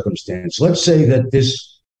that circumstance. Let's say that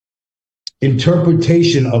this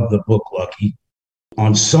interpretation of the book Lucky,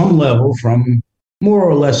 on some level from more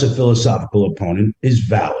or less a philosophical opponent, is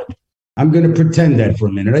valid. I'm going to pretend that for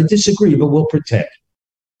a minute. I disagree, but we'll pretend.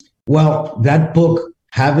 Well, that book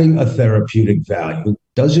having a therapeutic value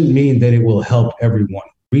doesn't mean that it will help everyone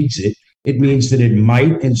who reads it. It means that it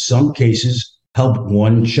might, in some cases, help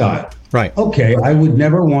one child. Right. Okay, I would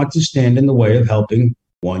never want to stand in the way of helping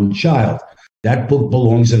one child. That book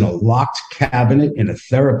belongs in a locked cabinet in a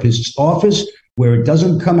therapist's office where it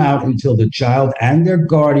doesn't come out until the child and their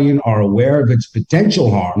guardian are aware of its potential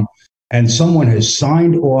harm and someone has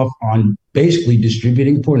signed off on basically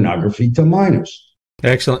distributing pornography to minors.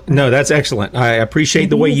 Excellent. No, that's excellent. I appreciate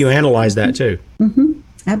the way you analyze that too. Mm-hmm.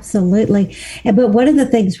 Absolutely. But one of the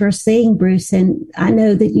things we're seeing, Bruce, and I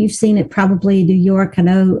know that you've seen it probably in New York. I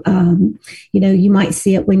know, you might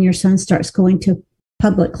see it when your son starts going to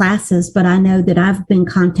public classes, but I know that I've been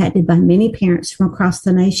contacted by many parents from across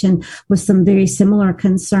the nation with some very similar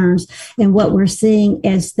concerns. And what we're seeing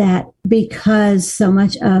is that because so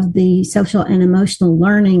much of the social and emotional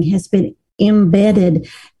learning has been embedded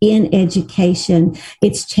in education,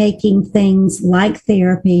 it's taking things like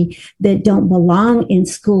therapy that don't belong in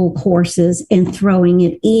school courses and throwing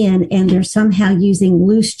it in, and they're somehow using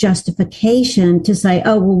loose justification to say,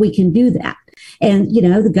 oh, well, we can do that. And,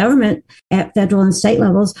 the government at federal and state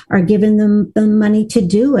levels are giving them the money to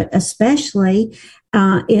do it, especially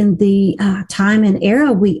in the time and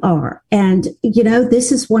era we are. And,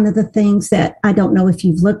 this is one of the things that I don't know if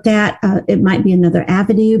you've looked at. It might be another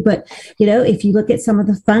avenue, but, if you look at some of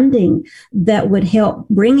the funding that would help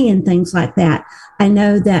bring in things like that, I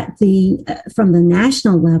know that from the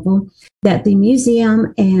national level, that the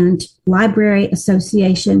Museum and Library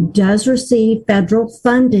Association does receive federal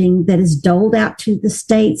funding that is doled out to the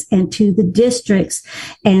states and to the districts,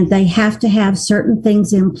 and they have to have certain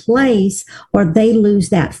things in place or they lose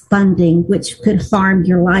that funding, which could harm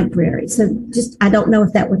your library. So I don't know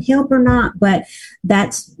if that would help or not, but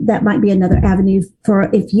that might be another avenue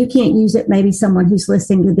for, if you can't use it, maybe someone who's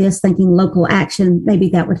listening to this thinking local action, maybe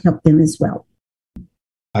that would help them as well.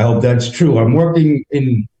 I hope that's true. I'm working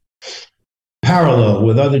in parallel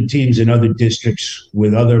with other teams in other districts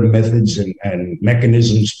with other methods and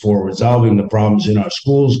mechanisms for resolving the problems in our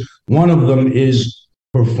schools. One of them is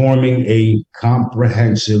performing a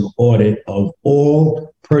comprehensive audit of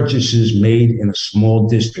all purchases made in a small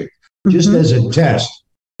district. Just as a test,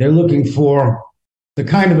 they're looking for the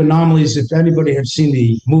kind of anomalies. If anybody has seen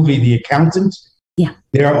the movie The Accountant,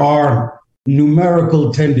 there are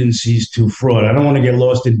numerical tendencies to fraud. I don't want to get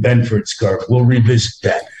lost in Benford's curve. We'll revisit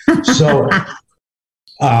that. So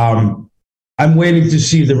I'm waiting to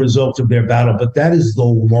see the results of their battle, but that is the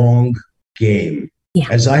long game. Yeah.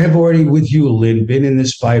 As I have already with you, Lynn, been in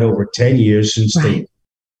this fight over 10 years since they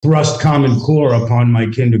thrust Common Core upon my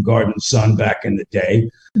kindergarten son back in the day,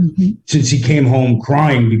 since he came home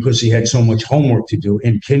crying because he had so much homework to do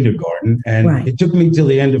in kindergarten. And it took me till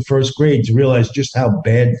the end of first grade to realize just how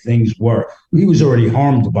bad things were. He was already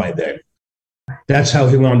harmed by then. That's how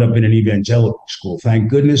he wound up in an evangelical school. Thank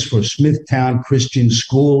goodness for Smithtown Christian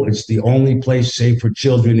School. It's the only place safe for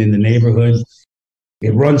children in the neighborhood.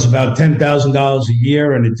 It runs about $10,000 a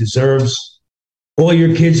year, and it deserves all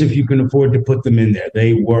your kids if you can afford to put them in there.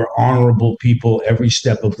 They were honorable people every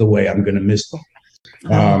step of the way. I'm going to miss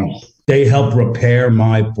them. They helped repair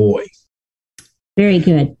my boy. Very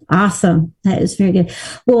good. Awesome. That is very good.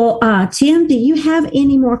 Well, Tim, do you have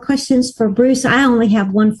any more questions for Bruce? I only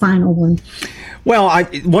have one final one. Well,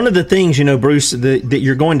 one of the things, Bruce, that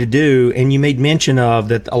you're going to do, and you made mention of,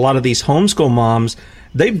 that a lot of these homeschool moms,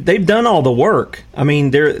 they've done all the work. I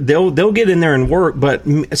mean, they'll get in there and work, but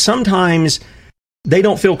sometimes they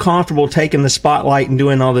don't feel comfortable taking the spotlight and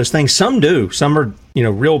doing all those things. Some do. Some are,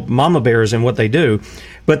 real mama bears in what they do.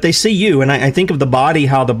 But they see you, and I think of the body,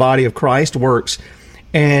 how the body of Christ works,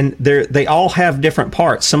 and they all have different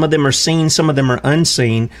parts. Some of them are seen, some of them are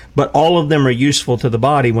unseen, but all of them are useful to the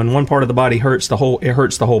body. When one part of the body hurts, it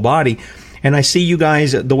hurts the whole body. And I see you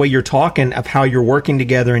guys, the way you're talking, of how you're working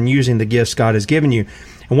together and using the gifts God has given you.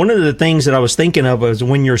 And one of the things that I was thinking of was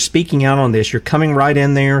when you're speaking out on this, you're coming right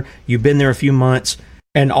in there, you've been there a few months,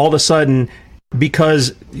 and all of a sudden,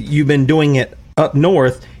 because you've been doing it up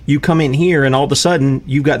north, you come in here and all of a sudden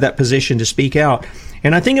you've got that position to speak out.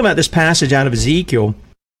 And I think about this passage out of Ezekiel.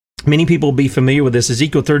 Many people will be familiar with this.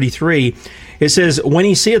 Ezekiel 33, it says, "When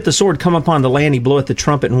he seeth the sword come upon the land, he bloweth the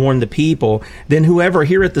trumpet and warn the people. Then whoever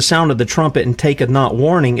heareth the sound of the trumpet and taketh not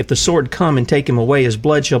warning, if the sword come and take him away, his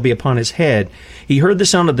blood shall be upon his head. He heard the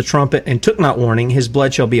sound of the trumpet and took not warning, his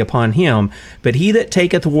blood shall be upon him. But he that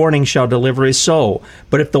taketh warning shall deliver his soul.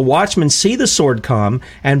 But if the watchman see the sword come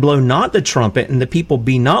and blow not the trumpet, and the people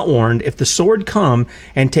be not warned, if the sword come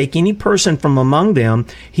and take any person from among them,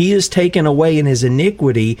 he is taken away in his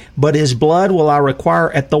iniquity, but his blood will I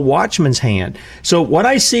require at the watchman's hand." So what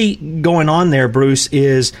I see going on there, Bruce,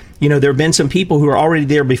 is, there have been some people who are already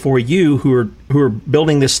there before you who are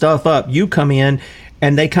building this stuff up. You come in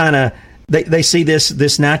and they kind of, they see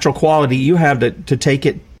this natural quality you have to take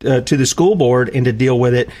it to the school board and to deal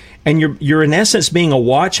with it. And you're in essence being a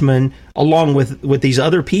watchman along with these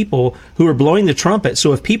other people who are blowing the trumpet.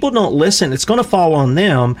 So if people don't listen, it's going to fall on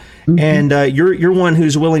them. Mm-hmm. And you're one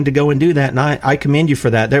who's willing to go and do that. And I commend you for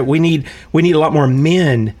that. We need a lot more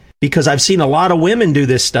men, because I've seen a lot of women do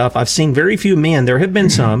this stuff. I've seen very few men. There have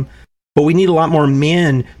been some, but we need a lot more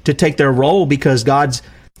men to take their role, because that's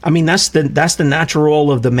the natural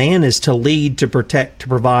role of the man, is to lead, to protect, to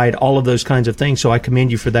provide, all of those kinds of things. So I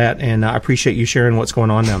commend you for that, and I appreciate you sharing what's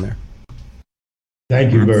going on down there.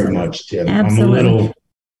 Thank you very much, Tim. Absolutely.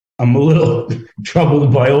 I'm a little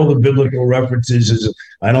troubled by all the biblical references.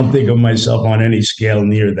 I don't think of myself on any scale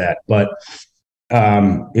near that. But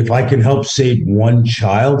if I can help save one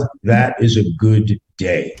child, that is a good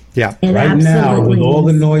day. Yeah. Right now, with all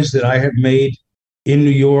the noise that I have made in New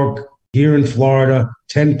York, here in Florida,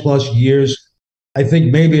 10 plus years, I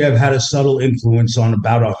think maybe I've had a subtle influence on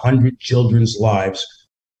about 100 children's lives.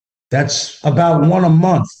 That's about one a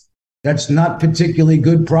month. That's not particularly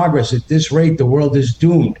good progress. At this rate, the world is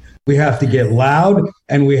doomed. We have to get loud,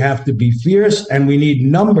 and we have to be fierce, and we need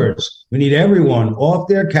numbers. We need everyone off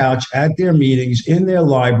their couch, at their meetings, in their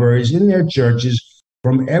libraries, in their churches,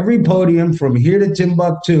 from every podium, from here to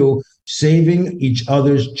Timbuktu, saving each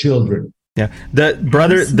other's children. Yeah,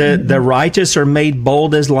 the righteous are made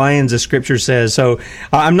bold as lions, as Scripture says. So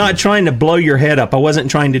I'm not trying to blow your head up. I wasn't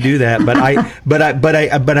trying to do that,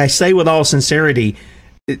 but I say with all sincerity,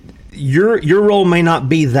 your role may not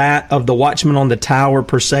be that of the watchman on the tower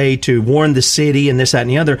per se, to warn the city and this, that, and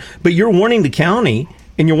the other, but you're warning the county,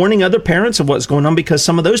 and you're warning other parents of what's going on, because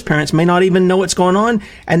some of those parents may not even know what's going on,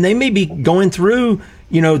 and they may be going through,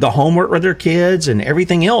 the homework with their kids and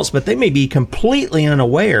everything else, but they may be completely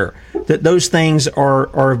unaware that those things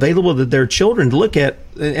are available to their children to look at.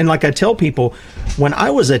 And like I tell people, when I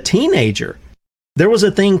was a teenager, there was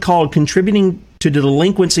a thing called contributing to the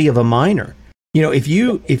delinquency of a minor.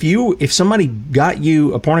 If somebody got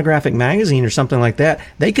you a pornographic magazine or something like that,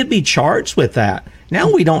 they could be charged with that. Now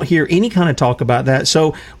we don't hear any kind of talk about that.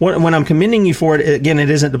 So when I'm commending you for it, again, it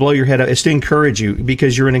isn't to blow your head up. It's to encourage you,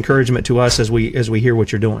 because you're an encouragement to us as we hear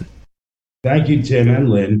what you're doing. Thank you, Tim and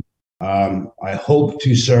Lynn. I hope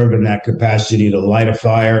to serve in that capacity, to light a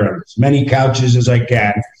fire on as many couches as I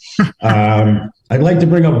can. I'd like to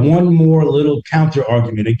bring up one more little counter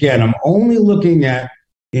argument. Again, I'm only looking at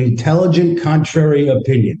intelligent contrary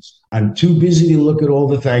opinions. I'm too busy to look at all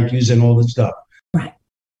the thank yous and all the stuff. Right.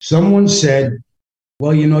 Someone said,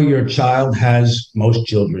 well, your child most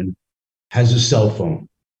children has a cell phone.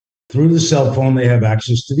 Through the cell phone, they have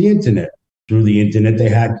access to the internet. Through the internet, they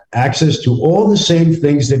had access to all the same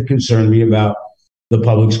things that concern me about the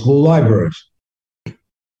public school libraries.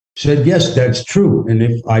 Said, yes, that's true. And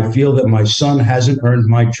if I feel that my son hasn't earned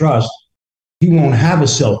my trust, he won't have a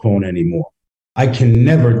cell phone anymore. I can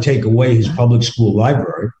never take away his public school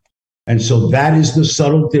library. And so that is the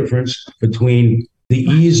subtle difference between the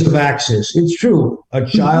ease of access. It's true, a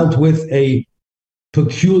child with a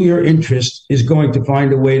peculiar interest is going to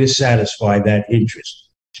find a way to satisfy that interest,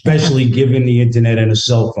 especially given the internet and a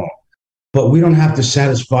cell phone. But we don't have to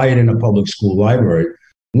satisfy it in a public school library.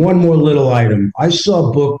 One more little item. I saw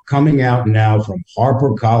a book coming out now from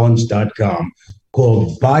HarperCollins.com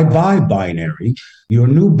called Bye Bye Binary. Your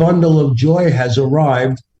new bundle of joy has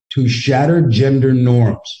arrived to shatter gender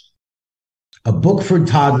norms. A book for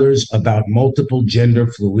toddlers about multiple gender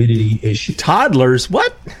fluidity issues. Toddlers?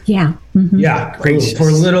 What? Yeah. Mm-hmm. Yeah,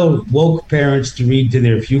 for little woke parents to read to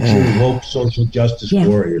their future woke social justice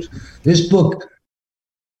warriors. This book,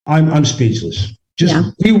 I'm speechless.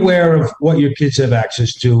 Just beware of what your kids have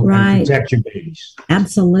access to and protect your babies.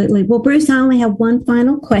 Absolutely. Well, Bruce, I only have one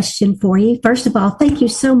final question for you. First of all, thank you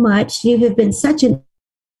so much. You have been such an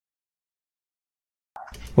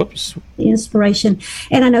inspiration.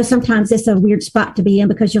 And I know sometimes it's a weird spot to be in,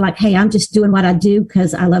 because you're like, hey, I'm just doing what I do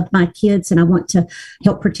because I love my kids and I want to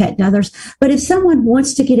help protect others. But if someone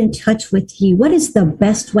wants to get in touch with you, what is the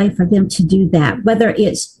best way for them to do that? Whether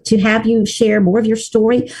it's to have you share more of your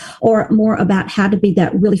story or more about how to be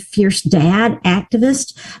that really fierce dad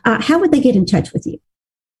activist, how would they get in touch with you?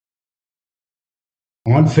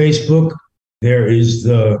 On Facebook, there is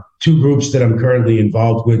the two groups that I'm currently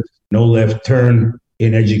involved with, No Left Turn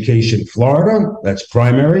in Education Florida, that's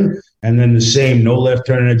primary, and then the same No Left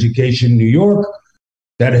Turn in Education New York,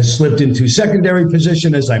 that has slipped into secondary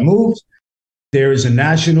position as I moved. There is a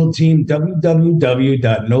national team,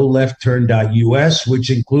 www.noleftturn.us, which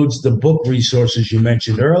includes the book resources you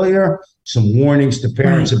mentioned earlier, some warnings to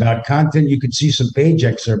parents about content. You can see some page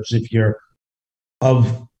excerpts if you're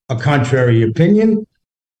of a contrary opinion.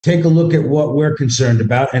 Take a look at what we're concerned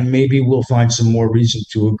about, and maybe we'll find some more reason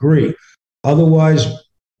to agree. Otherwise,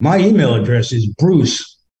 My email address is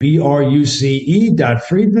Bruce,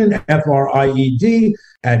 BRUCE.Friedman, FRIED,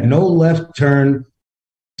 at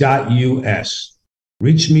noleftturn.us.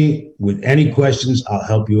 Reach me with any questions. I'll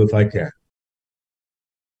help you if I can.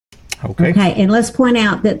 Okay. Okay, and let's point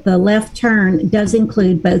out that the left turn does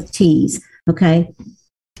include both T's. Okay.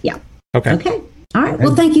 Yeah. Okay. Okay. All right.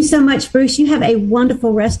 Well, thank you so much, Bruce. You have a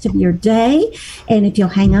wonderful rest of your day. And if you'll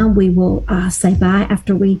hang on, we will say bye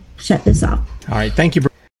after we shut this off. All right. Thank you, Bruce.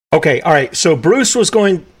 Okay. All right. So Bruce was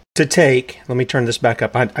going to take, let me turn this back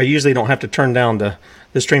up. I usually don't have to turn down the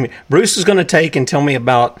streaming. Bruce is going to take and tell me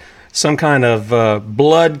about some kind of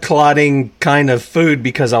blood clotting kind of food,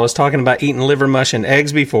 because I was talking about eating liver mush and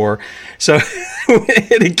eggs before. So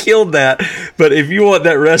it killed that. But if you want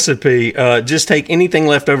that recipe, just take anything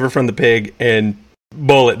left over from the pig and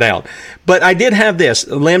boil it down. But I did have this,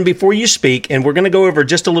 Lynn, before you speak, and we're going to go over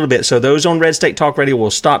just a little bit. So those on Red State Talk Radio will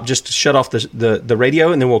stop just to shut off the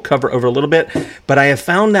radio, and then we'll cover over a little bit. But I have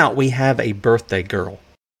found out we have a birthday girl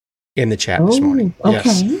in the chat this morning. Okay.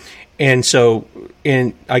 Yes. And so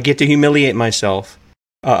I get to humiliate myself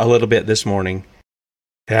a little bit this morning.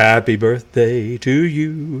 Happy birthday to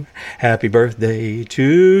you. Happy birthday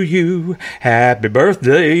to you. Happy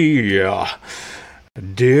birthday, yeah.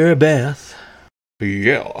 Dear Beth.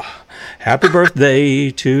 Yeah. Happy birthday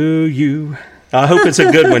to you. I hope it's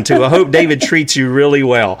a good one, too. I hope David treats you really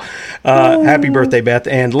well. Happy birthday, Beth.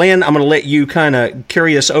 And Lynn, I'm going to let you kind of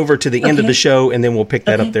carry us over to the end of the show, and then we'll pick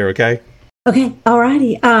that up there, okay? Okay. All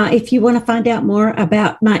righty. If you want to find out more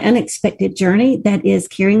about my unexpected journey, that is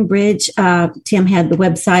Caring Bridge. Tim had the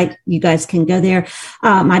website. You guys can go there.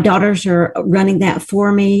 My daughters are running that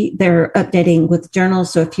for me. They're updating with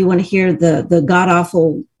journals. So if you want to hear the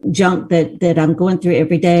god-awful junk that I'm going through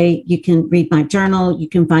every day, you can read my journal. You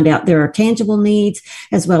can find out there are tangible needs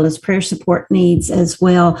as well as prayer support needs as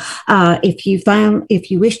well. If you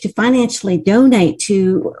wish to financially donate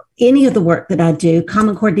to any of the work that I do,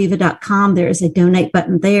 commoncorediva.com, there is a donate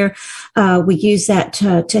button there. We use that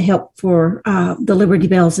to help for the Liberty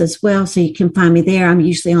Bells as well. So you can find me there. I'm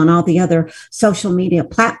usually on all the other social media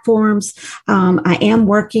platforms. I am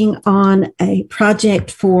working on a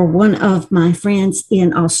project for one of my friends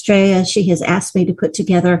in Australia. She has asked me to put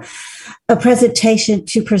together a presentation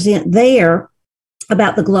to present there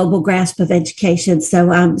about the global grasp of education.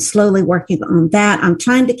 So I'm slowly working on that. I'm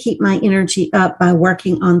trying to keep my energy up by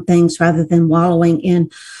working on things rather than wallowing in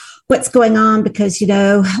what's going on, because,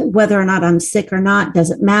 whether or not I'm sick or not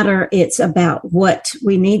doesn't matter. It's about what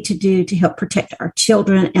we need to do to help protect our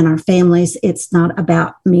children and our families. It's not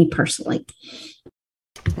about me personally.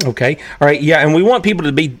 Okay. All right. Yeah. And we want people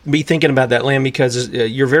to be thinking about that, Lynn, because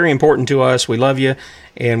you're very important to us. We love you,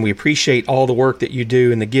 and we appreciate all the work that you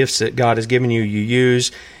do and the gifts that God has given you, you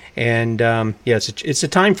use. And it's a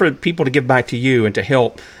time for people to give back to you and to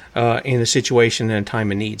help in a situation and a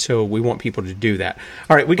time of need. So we want people to do that.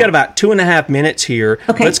 All right. We got about 2.5 minutes here.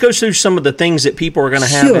 Okay. Let's go through some of the things that people are going to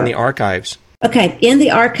have in the archives. Okay, in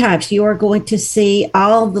the archives, you are going to see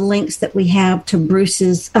all the links that we have to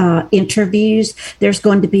Bruce's interviews. There's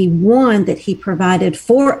going to be one that he provided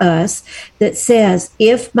for us that says,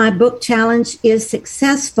 if my book challenge is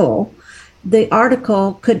successful, the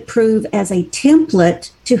article could prove as a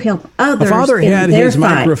template to help others. My father in had their his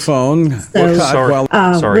fight. microphone. So,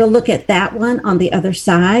 Sorry. We'll look at that one on the other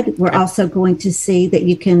side. We're also going to see that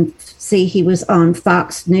you can see he was on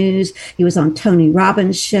Fox News. He was on Tony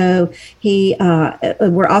Robbins' show.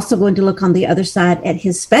 We're also going to look on the other side at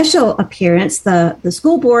his special appearance. The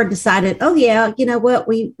school board decided, oh yeah, you know what?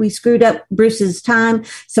 We screwed up Bruce's time,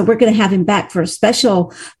 so we're going to have him back for a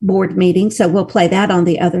special board meeting. So we'll play that on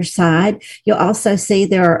the other side. You'll also see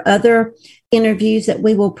there are other interviews that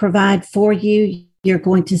we will provide for you. You're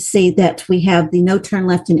going to see that we have the No Turn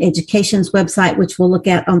Left in Education's website, which we'll look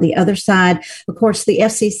at on the other side. Of course, the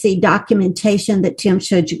FCC documentation that Tim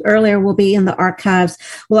showed you earlier will be in the archives.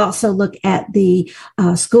 We'll also look at the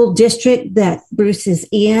school district that Bruce is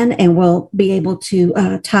in, and we'll be able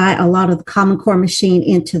to tie a lot of the Common Core machine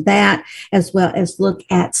into that, as well as look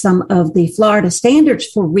at some of the Florida standards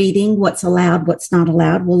for reading, what's allowed, what's not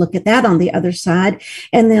allowed. We'll look at that on the other side.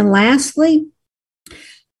 And then lastly,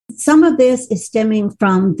 some of this is stemming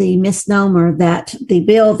from the misnomer that the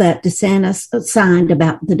bill that DeSantis signed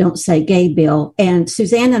about the Don't Say Gay bill. And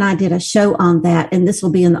Suzanne and I did a show on that, and this will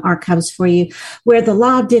be in the archives for you, where the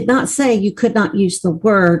law did not say you could not use the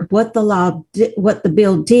word. What the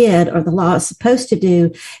bill did, or the law is supposed to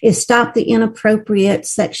do, is stop the inappropriate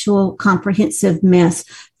sexual comprehensive mess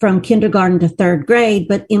from kindergarten to third grade,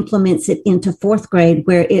 but implements it into fourth grade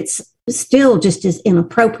where it's still just as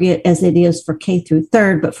inappropriate as it is for K through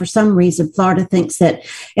third. But for some reason, Florida thinks that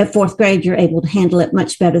at fourth grade, you're able to handle it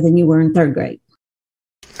much better than you were in third grade.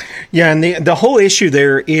 Yeah, and the whole issue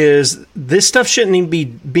there is this stuff shouldn't even be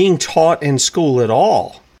being taught in school at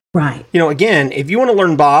all. Right. You know, again, if you want to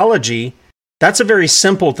learn biology, that's a very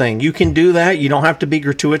simple thing. You can do that. You don't have to be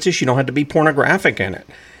gratuitous. You don't have to be pornographic in it.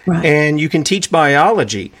 Right. And you can teach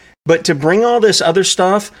biology. But to bring all this other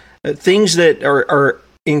stuff, things that are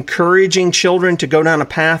encouraging children to go down a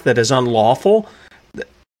path that is unlawful,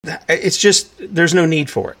 it's just, there's no need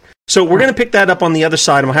for it. So we're going to pick that up on the other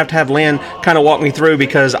side. I'm going to have Lynn kind of walk me through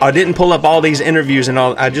because I didn't pull up all these interviews and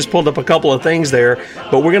all. I just pulled up a couple of things there.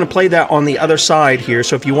 But we're going to play that on the other side here.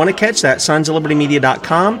 So if you want to catch that,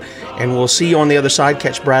 sonsoflibertymedia.com. And we'll see you on the other side.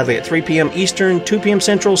 Catch Bradley at 3 p.m. Eastern, 2 p.m.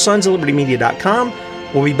 Central, sonsoflibertymedia.com.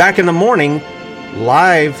 We'll be back in the morning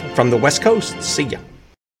live from the West Coast. See ya.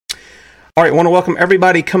 All right, I want to welcome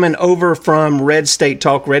everybody coming over from Red State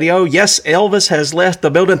Talk Radio. Yes, Elvis has left the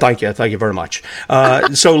building. Thank you very much.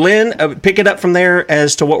 So, Lynn, pick it up from there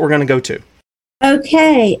as to what we're going to go to.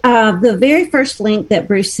 Okay, the very first link that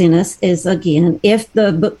Bruce sent us is, again, if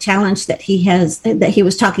the book challenge that he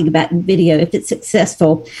was talking about in video, if it's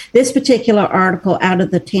successful, this particular article out of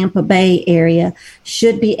the Tampa Bay area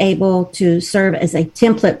should be able to serve as a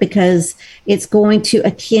template because it's going to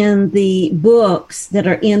akin the books that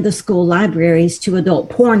are in the school libraries to adult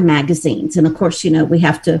porn magazines. And of course, we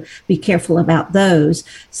have to be careful about those.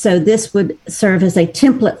 So this would serve as a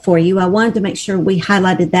template for you. I wanted to make sure we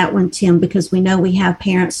highlighted that one, Tim, because we know we have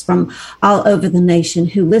parents from all over the nation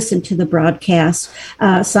who listen to the broadcast,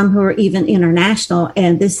 some who are even international.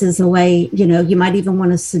 And this is a way, you might even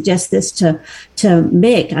want to suggest this to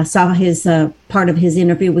Mick. I saw his part of his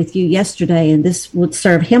interview with you yesterday, and this would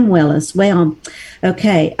serve him well as well.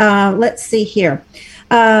 Okay, let's see here.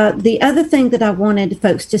 The other thing that I wanted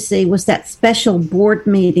folks to see was that special board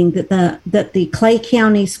meeting that the Clay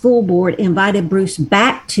County School Board invited Bruce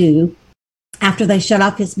back to. After they shut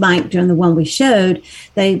off his mic during the one we showed,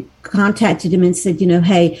 they contacted him and said,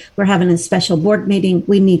 hey, we're having a special board meeting.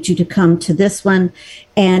 We need you to come to this one.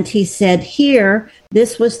 And he said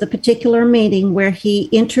this was the particular meeting where he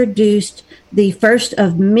introduced the first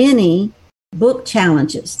of many book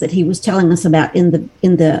challenges that he was telling us about in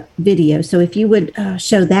the video. So if you would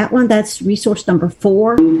show that one, that's resource number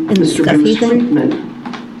 4 in the stuff he Friedman,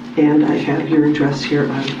 and I have your address here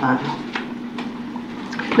on file.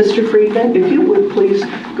 Mr. Friedman, if you would please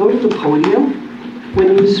go to the podium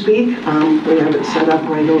when you speak. We have it set up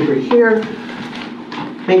right over here.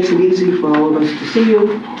 Makes it easy for all of us to see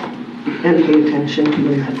you and pay attention to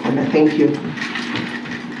you. And I thank you.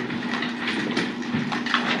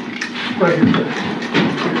 Right.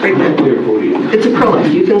 It's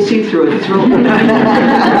acrylic. You can see through it. It's real.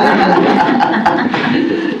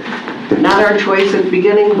 Not our choice at the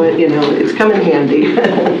beginning, but it's come in handy.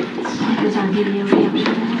 Is our video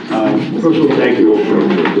captured? First of all, thank you all for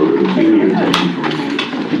being here.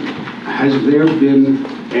 Has there been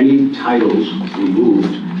any titles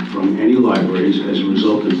removed from any libraries as a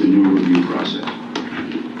result of the new review process?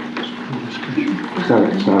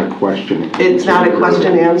 It's not a question. It's not a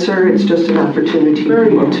question answer. It's just an opportunity for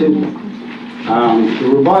you to. The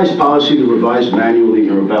revised policy, the revised manual that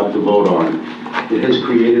you're about to vote on, it has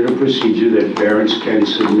created a procedure that parents can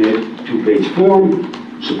submit 2-page form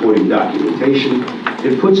supporting documentation.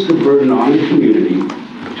 It puts the burden on the community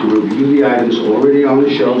to review the items already on the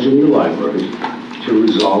shelves in your library to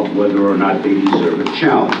resolve whether or not they deserve a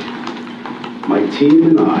challenge. My team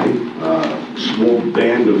and I, a small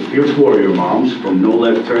band of fierce warrior moms from No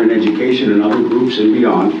Left Turn Education and other groups and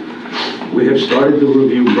beyond, we have started the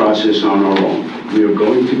review process on our own. We are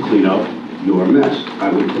going to clean up your mess. I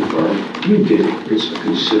would prefer you did. It's a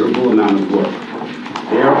considerable amount of work.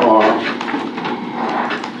 There are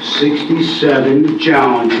 67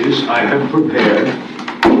 challenges I have prepared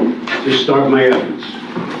to start my efforts.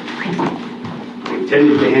 I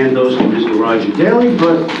intended to hand those to Mr. Roger Daly,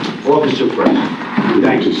 but Officer Preston.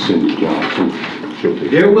 Thank you, Cindy Johnson.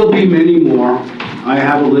 There will be many more. I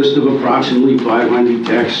have a list of approximately 500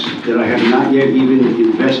 texts that I have not yet even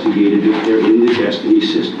investigated if they're in the Destiny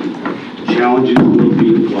system. Challenges will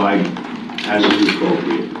be applied as is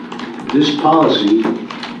appropriate. This policy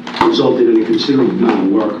resulted in a considerable amount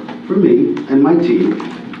of work for me and my team,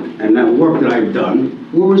 and that work that I've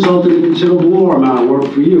done will result in a considerable more amount of work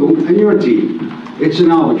for you and your team. It's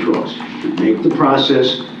an albatross. Make the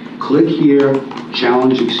process, click here,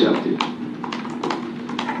 challenge accepted.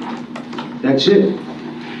 That's it.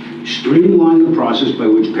 Streamline the process by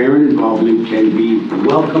which parent involvement can be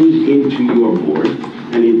welcomed into your board.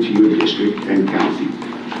 and into your district and county.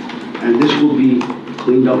 And this will be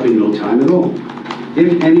cleaned up in no time at all.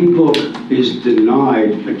 If any book is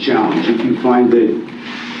denied a challenge, if you find that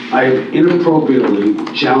I have inappropriately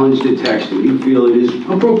challenged the text and you feel it is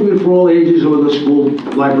appropriate for all ages or the school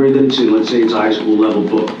library that it's in, let's say it's a high school level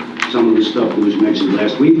book, some of the stuff that was mentioned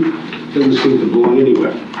last week doesn't seem to belong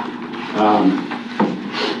anywhere.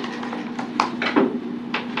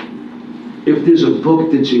 If there's a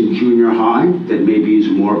book that's in junior high that maybe is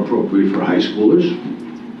more appropriate for high schoolers,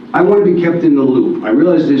 I want to be kept in the loop. I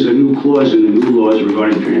realize there's a new clause in the new laws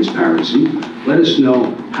regarding transparency. Let us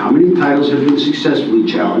know how many titles have been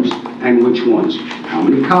successfully challenged and which ones. How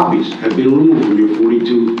many copies have been removed from your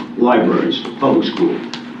 42 libraries, public school.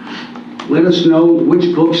 Let us know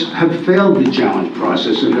which books have failed the challenge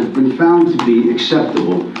process and have been found to be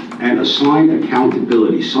acceptable, and assign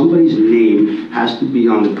accountability. Somebody's name has to be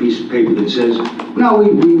on the piece of paper that says, no,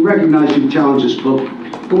 we recognize you challenged this book,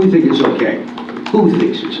 but we think it's okay. Who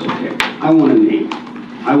thinks it's okay? I want a name.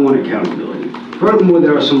 I want accountability. Furthermore,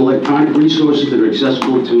 there are some electronic resources that are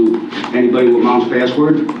accessible to anybody with mom's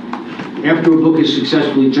password. After a book is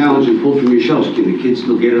successfully challenged and pulled from your shelves, can the kids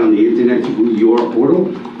still get it on the internet through your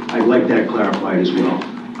portal? I'd like that clarified as well.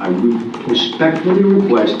 I respectfully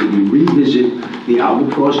request that we revisit the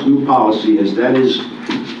Albatross new policy, as that is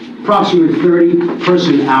approximately 30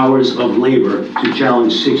 person hours of labor to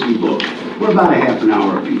challenge 60 books. We're about a half an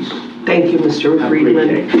hour apiece. Thank you, Mr.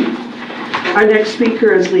 Friedman. Our next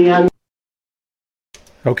speaker is Leanne.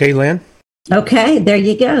 Okay, Lynn. Okay, there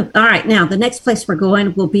you go. All right, now the next place we're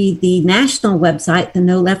going will be the national website, the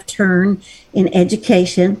No Left Turn in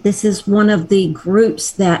Education. This is one of the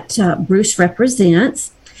groups that Bruce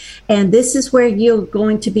represents. And this is where you're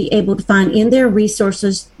going to be able to find in their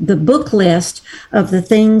resources the book list of the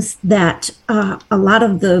things that a lot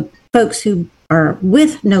of the folks who are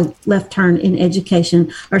with No Left Turn in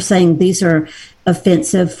Education are saying these are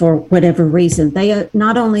offensive for whatever reason. They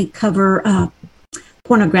not only cover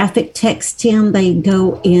pornographic text, Tim, they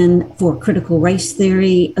go in for critical race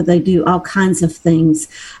theory. They do all kinds of things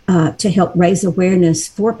to help raise awareness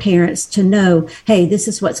for parents to know, hey, this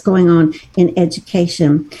is what's going on in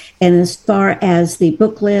education. And as far as the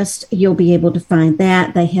book list, you'll be able to find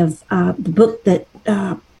that. They have the book that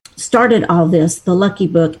started all this, the Lucky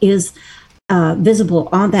Book, is visible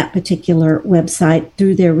on that particular website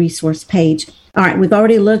through their resource page. All right, we've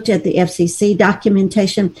already looked at the FCC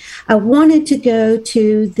documentation. I wanted to go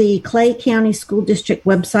to the Clay County School District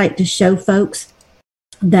website to show folks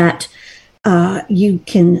that you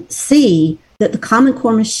can see that the Common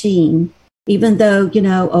Core machine, even though,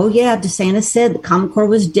 DeSantis said the Common Core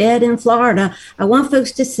was dead in Florida, I want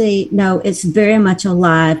folks to see, no, it's very much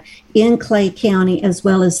alive in Clay County as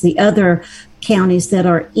well as the other counties that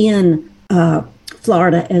are in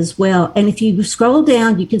Florida as well. And if you scroll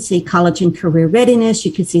down, you can see college and career readiness,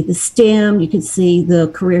 you can see the STEM, you can see the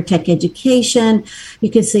career tech education,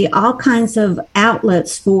 you can see all kinds of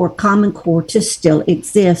outlets for Common Core to still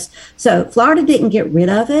exist. So Florida didn't get rid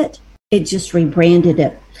of it, it just rebranded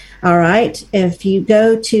it. All right, if you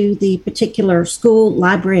go to the particular school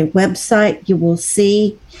library website, you will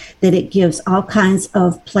see that it gives all kinds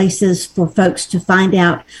of places for folks to find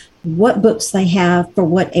out what books they have for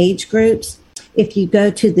what age groups. If you go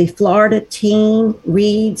to the Florida Teen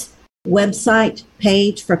Reads website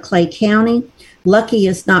page for Clay County, Lucky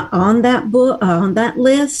is not on that book on that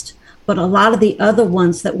list, but a lot of the other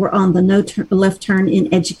ones that were on the No Left Turn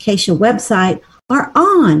in Education website are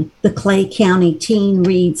on the Clay County Teen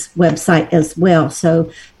Reads website as well. So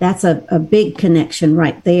that's a big connection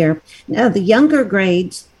right there. Now, the younger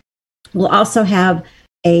grades will also have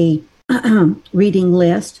a reading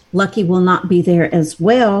list. Lucky will not be there as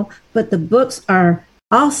well, but the books are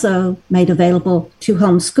also made available to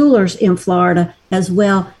homeschoolers in Florida as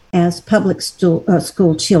well as public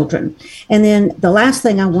school children. And then the last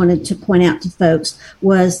thing I wanted to point out to folks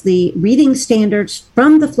was the reading standards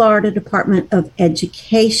from the Florida Department of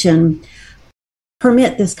Education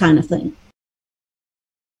permit this kind of thing.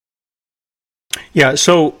 Yeah,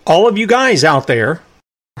 so all of you guys out there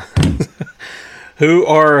who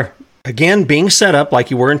are, again, being set up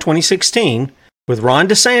like you were in 2016 with Ron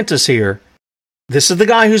DeSantis here, this is the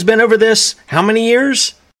guy who's been over this how many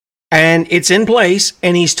years? And it's in place,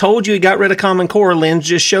 and he's told you he got rid of Common Core. Lynn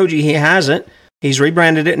just showed you he hasn't. He's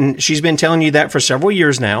rebranded it, and she's been telling you that for several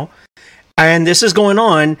years now. And this is going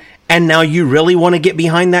on, and now you really want to get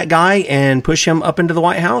behind that guy and push him up into the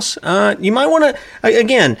White House? You might want to,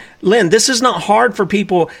 again, Lynn, this is not hard for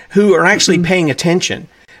people who are actually paying attention.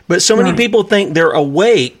 But so many people think they're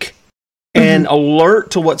awake and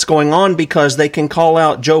alert to what's going on because they can call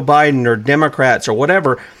out Joe Biden or Democrats or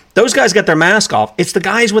whatever. Those guys got their mask off. It's the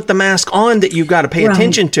guys with the mask on that you've got to pay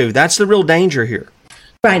attention to. That's the real danger here.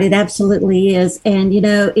 Right, it absolutely is. And,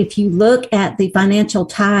 if you look at the financial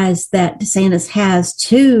ties that DeSantis has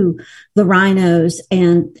to the rhinos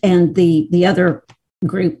and the other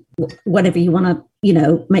group, whatever you want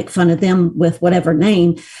to, make fun of them with whatever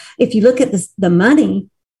name, if you look at the money,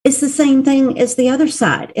 it's the same thing as the other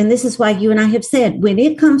side. And this is why you and I have said, when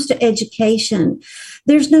it comes to education,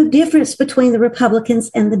 there's no difference between the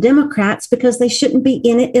Republicans and the Democrats because they shouldn't be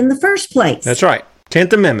in it in the first place. That's right.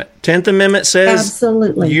 10th Amendment. 10th Amendment says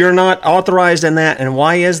absolutely you're not authorized in that. And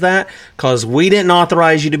why is that? Because we didn't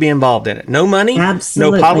authorize you to be involved in it. No money,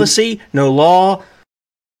 absolutely. No policy, no law.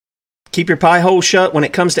 Keep your pie hole shut when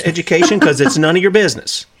it comes to education because it's none of your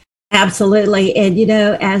business. Absolutely. And,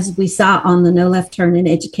 as we saw on the No Left Turn in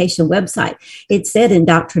Education website, it said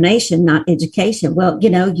indoctrination, not education. Well,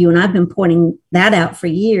 you and I have been pointing that out for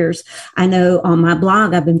years. I know on my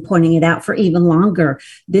blog, I've been pointing it out for even longer.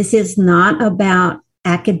 This is not about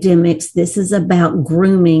academics. This is about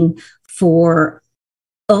grooming for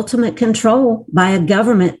ultimate control by a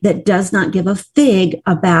government that does not give a fig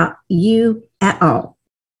about you at all.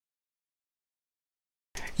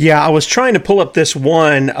 Yeah, I was trying to pull up this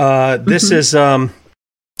one. This is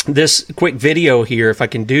this quick video here, if I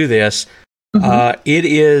can do this. It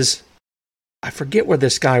is, I forget where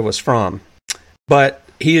this guy was from, but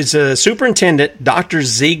he is a superintendent, Dr.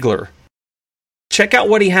 Ziegler. Check out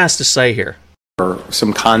what he has to say here.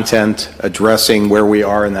 Some content addressing where we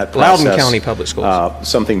are in that process. Loudoun County Public Schools.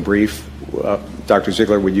 Something brief. Dr.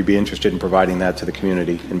 Ziegler, would you be interested in providing that to the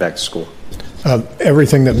community in back to school?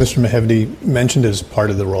 Everything that Mr. Mehevdi mentioned is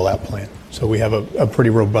part of the rollout plan. So we have a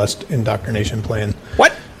pretty robust indoctrination plan.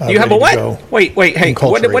 What? You have a what? Wait, hey.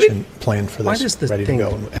 Enculturation plan for this. Why does this ready thing? To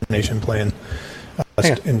go. Indoctrination plan.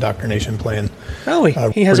 Indoctrination plan. Oh,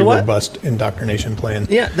 he has a what? Robust indoctrination plan.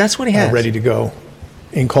 Yeah, that's what he has. Ready to go.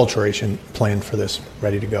 Enculturation plan for this.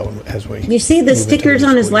 Ready to go as we. You see the stickers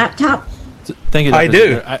on his laptop? Thank you, Dr. I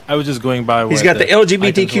do. I was just going by. He's got the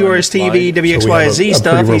LGBTQRSTV, WXYZ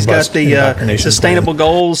stuff. He's got the sustainable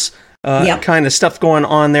goals kind of stuff going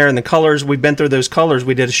on there, and the colors. We've been through those colors.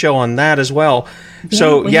 We did a show on that as well.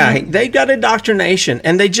 So they've got indoctrination,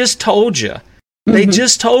 and they just told you. They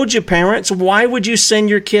just told you, parents, why would you send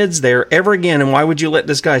your kids there ever again? And why would you let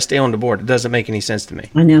this guy stay on the board? It doesn't make any sense to me.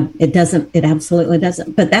 I know it doesn't. It absolutely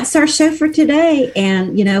doesn't. But that's our show for today.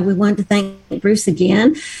 And, we wanted to thank Bruce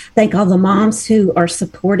again. Thank all the moms who are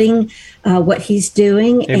supporting what he's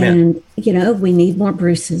doing. Amen. And, we need more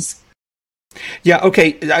Bruces. Yeah,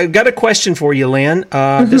 okay. I got a question for you, Lynn.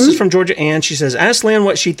 This is from Georgia Ann. She says, ask Lynn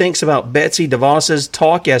what she thinks about Betsy DeVos's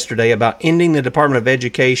talk yesterday about ending the Department of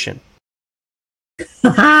Education.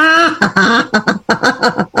 Oh,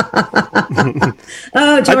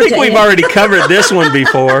 I think we've already covered this one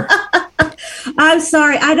before. I'm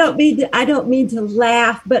sorry. I don't mean to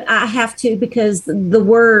laugh, but I have to because the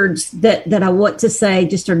words that I want to say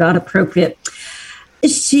just are not appropriate.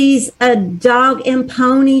 She's a dog and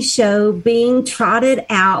pony show being trotted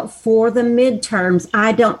out for the midterms.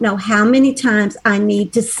 I don't know how many times I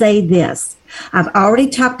need to say this. I've already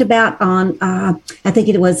talked about on, I think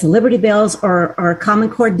it was Liberty Bells or Common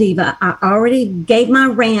Core Diva. I already gave my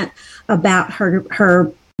rant about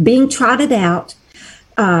her being trotted out.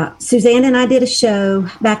 Suzanne and I did a show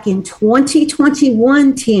back in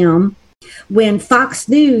 2021, Tim, when Fox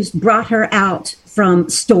News brought her out from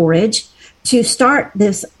storage to start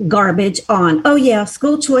this garbage on,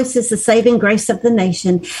 school choice is the saving grace of the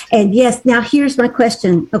nation. And yes, now here's my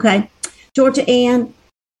question, okay? Georgia Ann,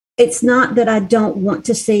 it's not that I don't want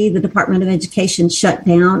to see the Department of Education shut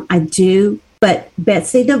down. I do. But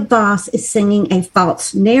Betsy DeVos is singing a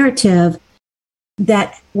false narrative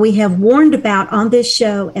that we have warned about on this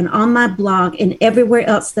show and on my blog and everywhere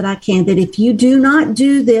else that I can, that if you do not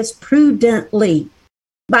do this prudently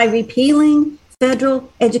by repealing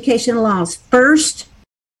federal education laws first,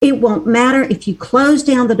 it won't matter if you close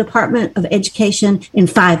down the Department of Education in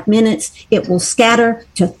 5 minutes. It will scatter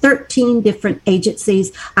to 13 different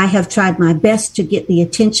agencies. I have tried my best to get the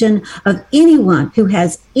attention of anyone who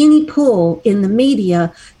has any pull in the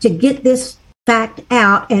media to get this fact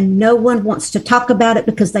out, and no one wants to talk about it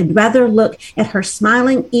because they'd rather look at her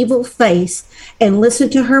smiling evil face and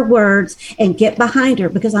listen to her words and get behind her.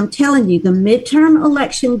 Because I'm telling you, the midterm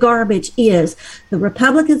election garbage is the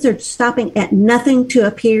Republicans are stopping at nothing to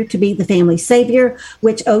appear to be the family savior,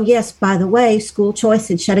 which, oh yes, by the way, school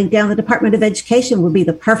choice and shutting down the Department of Education would be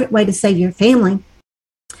the perfect way to save your family.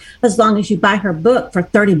 As long as you buy her book for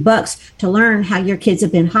 $30 to learn how your kids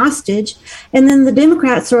have been hostage. And then the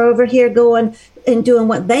Democrats are over here going, and doing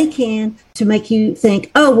what they can to make you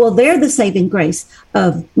think, oh, well, they're the saving grace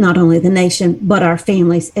of not only the nation, but our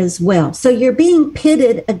families as well. So you're being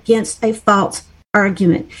pitted against a false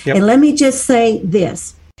argument. Yep. And let me just say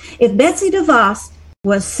this. If Betsy DeVos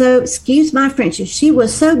was so, excuse my French, if she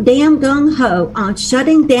was so damn gung-ho on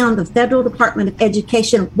shutting down the Federal Department of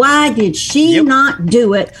Education, why did she not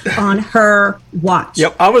do it on her watch?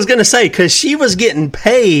 Yep, I was going to say, because she was getting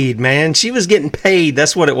paid, man. She was getting paid.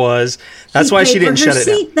 That's what it was. That's why she didn't shut it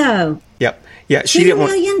down. Seat, though. Yep. Yeah, she $2 didn't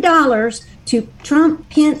want million to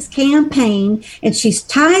Trump-Pence campaign, and she's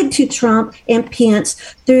tied to Trump and Pence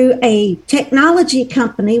through a technology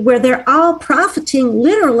company where they're all profiting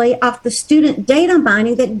literally off the student data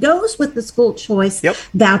mining that goes with the school choice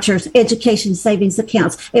vouchers, education savings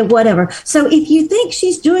accounts, and whatever. So if you think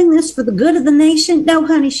she's doing this for the good of the nation, no,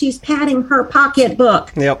 honey, she's padding her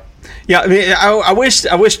pocketbook. Yep. Yeah, I mean, I wish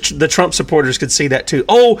the Trump supporters could see that too.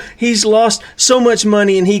 Oh, he's lost so much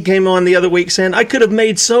money, and he came on the other week saying, I could have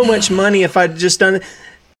made so much money if I'd just done it.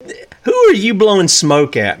 Who are you blowing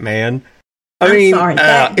smoke at, man? I mean, sorry.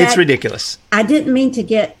 It's ridiculous. I didn't mean to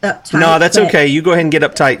get uptight. No, that's okay. You go ahead and get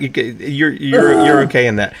uptight. You're okay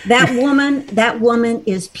in that. That woman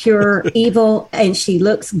is pure evil, and she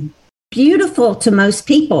looks beautiful to most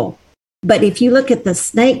people. But if you look at the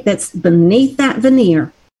snake that's beneath that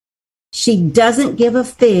veneer, she doesn't give a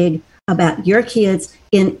fig about your kids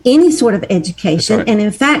in any sort of education. Right. And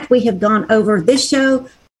in fact, we have gone over this show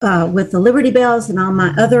with the Liberty Bells and all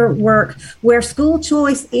my other work, where school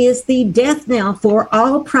choice is the death knell for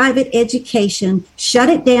all private education. Shut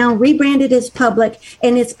it down, rebrand it as public,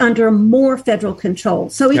 and it's under more federal control.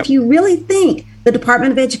 So if you really think the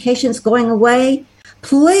Department of Education is going away,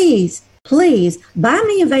 please buy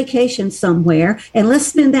me a vacation somewhere, and let's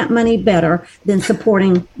spend that money better than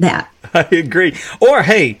supporting that. I agree. Or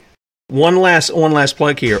hey, one last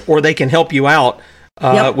plug here. Or they can help you out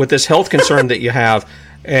with this health concern that you have.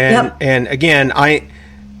 And and again,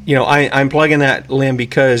 I'm plugging that, Lynn,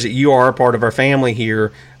 because you are a part of our family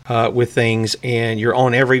here with things, and you're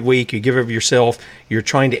on every week. You give of yourself. You're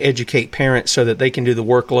trying to educate parents so that they can do the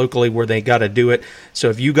work locally where they got to do it. So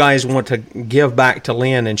if you guys want to give back to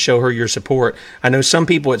Lynn and show her your support, I know some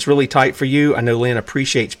people it's really tight for you. I know Lynn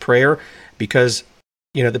appreciates prayer because,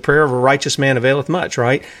 the prayer of a righteous man availeth much,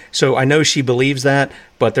 right? So I know she believes that,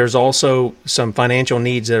 but there's also some financial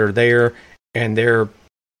needs that are there, and they're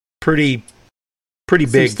pretty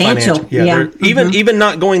big financial. Yeah. Even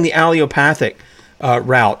not going the allopathic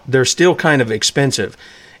route, they're still kind of expensive.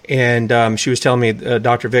 And she was telling me,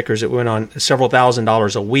 Dr. Vickers, it went on several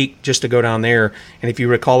 $1,000s a week just to go down there. And if you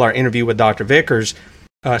recall our interview with Dr. Vickers,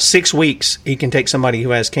 6 weeks, he can take somebody who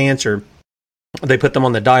has cancer. They put them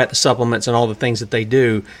on the diet, the supplements, and all the things that they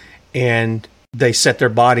do, and they set their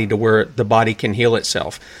body to where the body can heal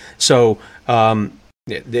itself. So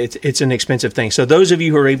it's an expensive thing. So those of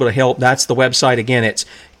you who are able to help, that's the website. Again, it's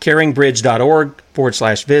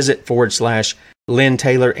caringbridge.org/visit/Lynn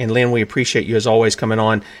Taylor. And Lynn, we appreciate you as always coming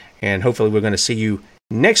on, and hopefully we're going to see you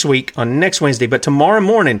next week on next Wednesday. But tomorrow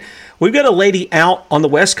morning, we've got a lady out on the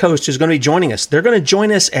West Coast who's going to be joining us. They're going to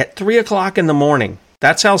join us at 3 o'clock in the morning.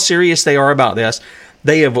 That's how serious they are about this.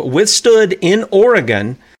 They have withstood in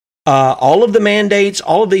Oregon all of the mandates,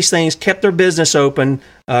 all of these things, kept their business open,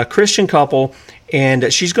 Christian couple,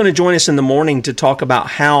 and she's going to join us in the morning to talk about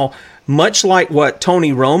how, much like what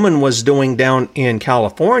Tony Roman was doing down in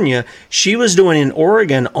California, she was doing in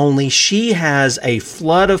Oregon, only she has a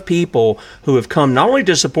flood of people who have come not only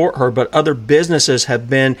to support her, but other businesses have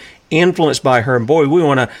been influenced by her. And boy, we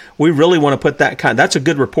really want to put that's a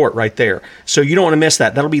good report right there. So you don't want to miss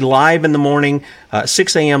that. That'll be live in the morning,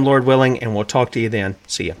 6 a.m., Lord willing, and we'll talk to you then.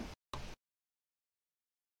 See ya.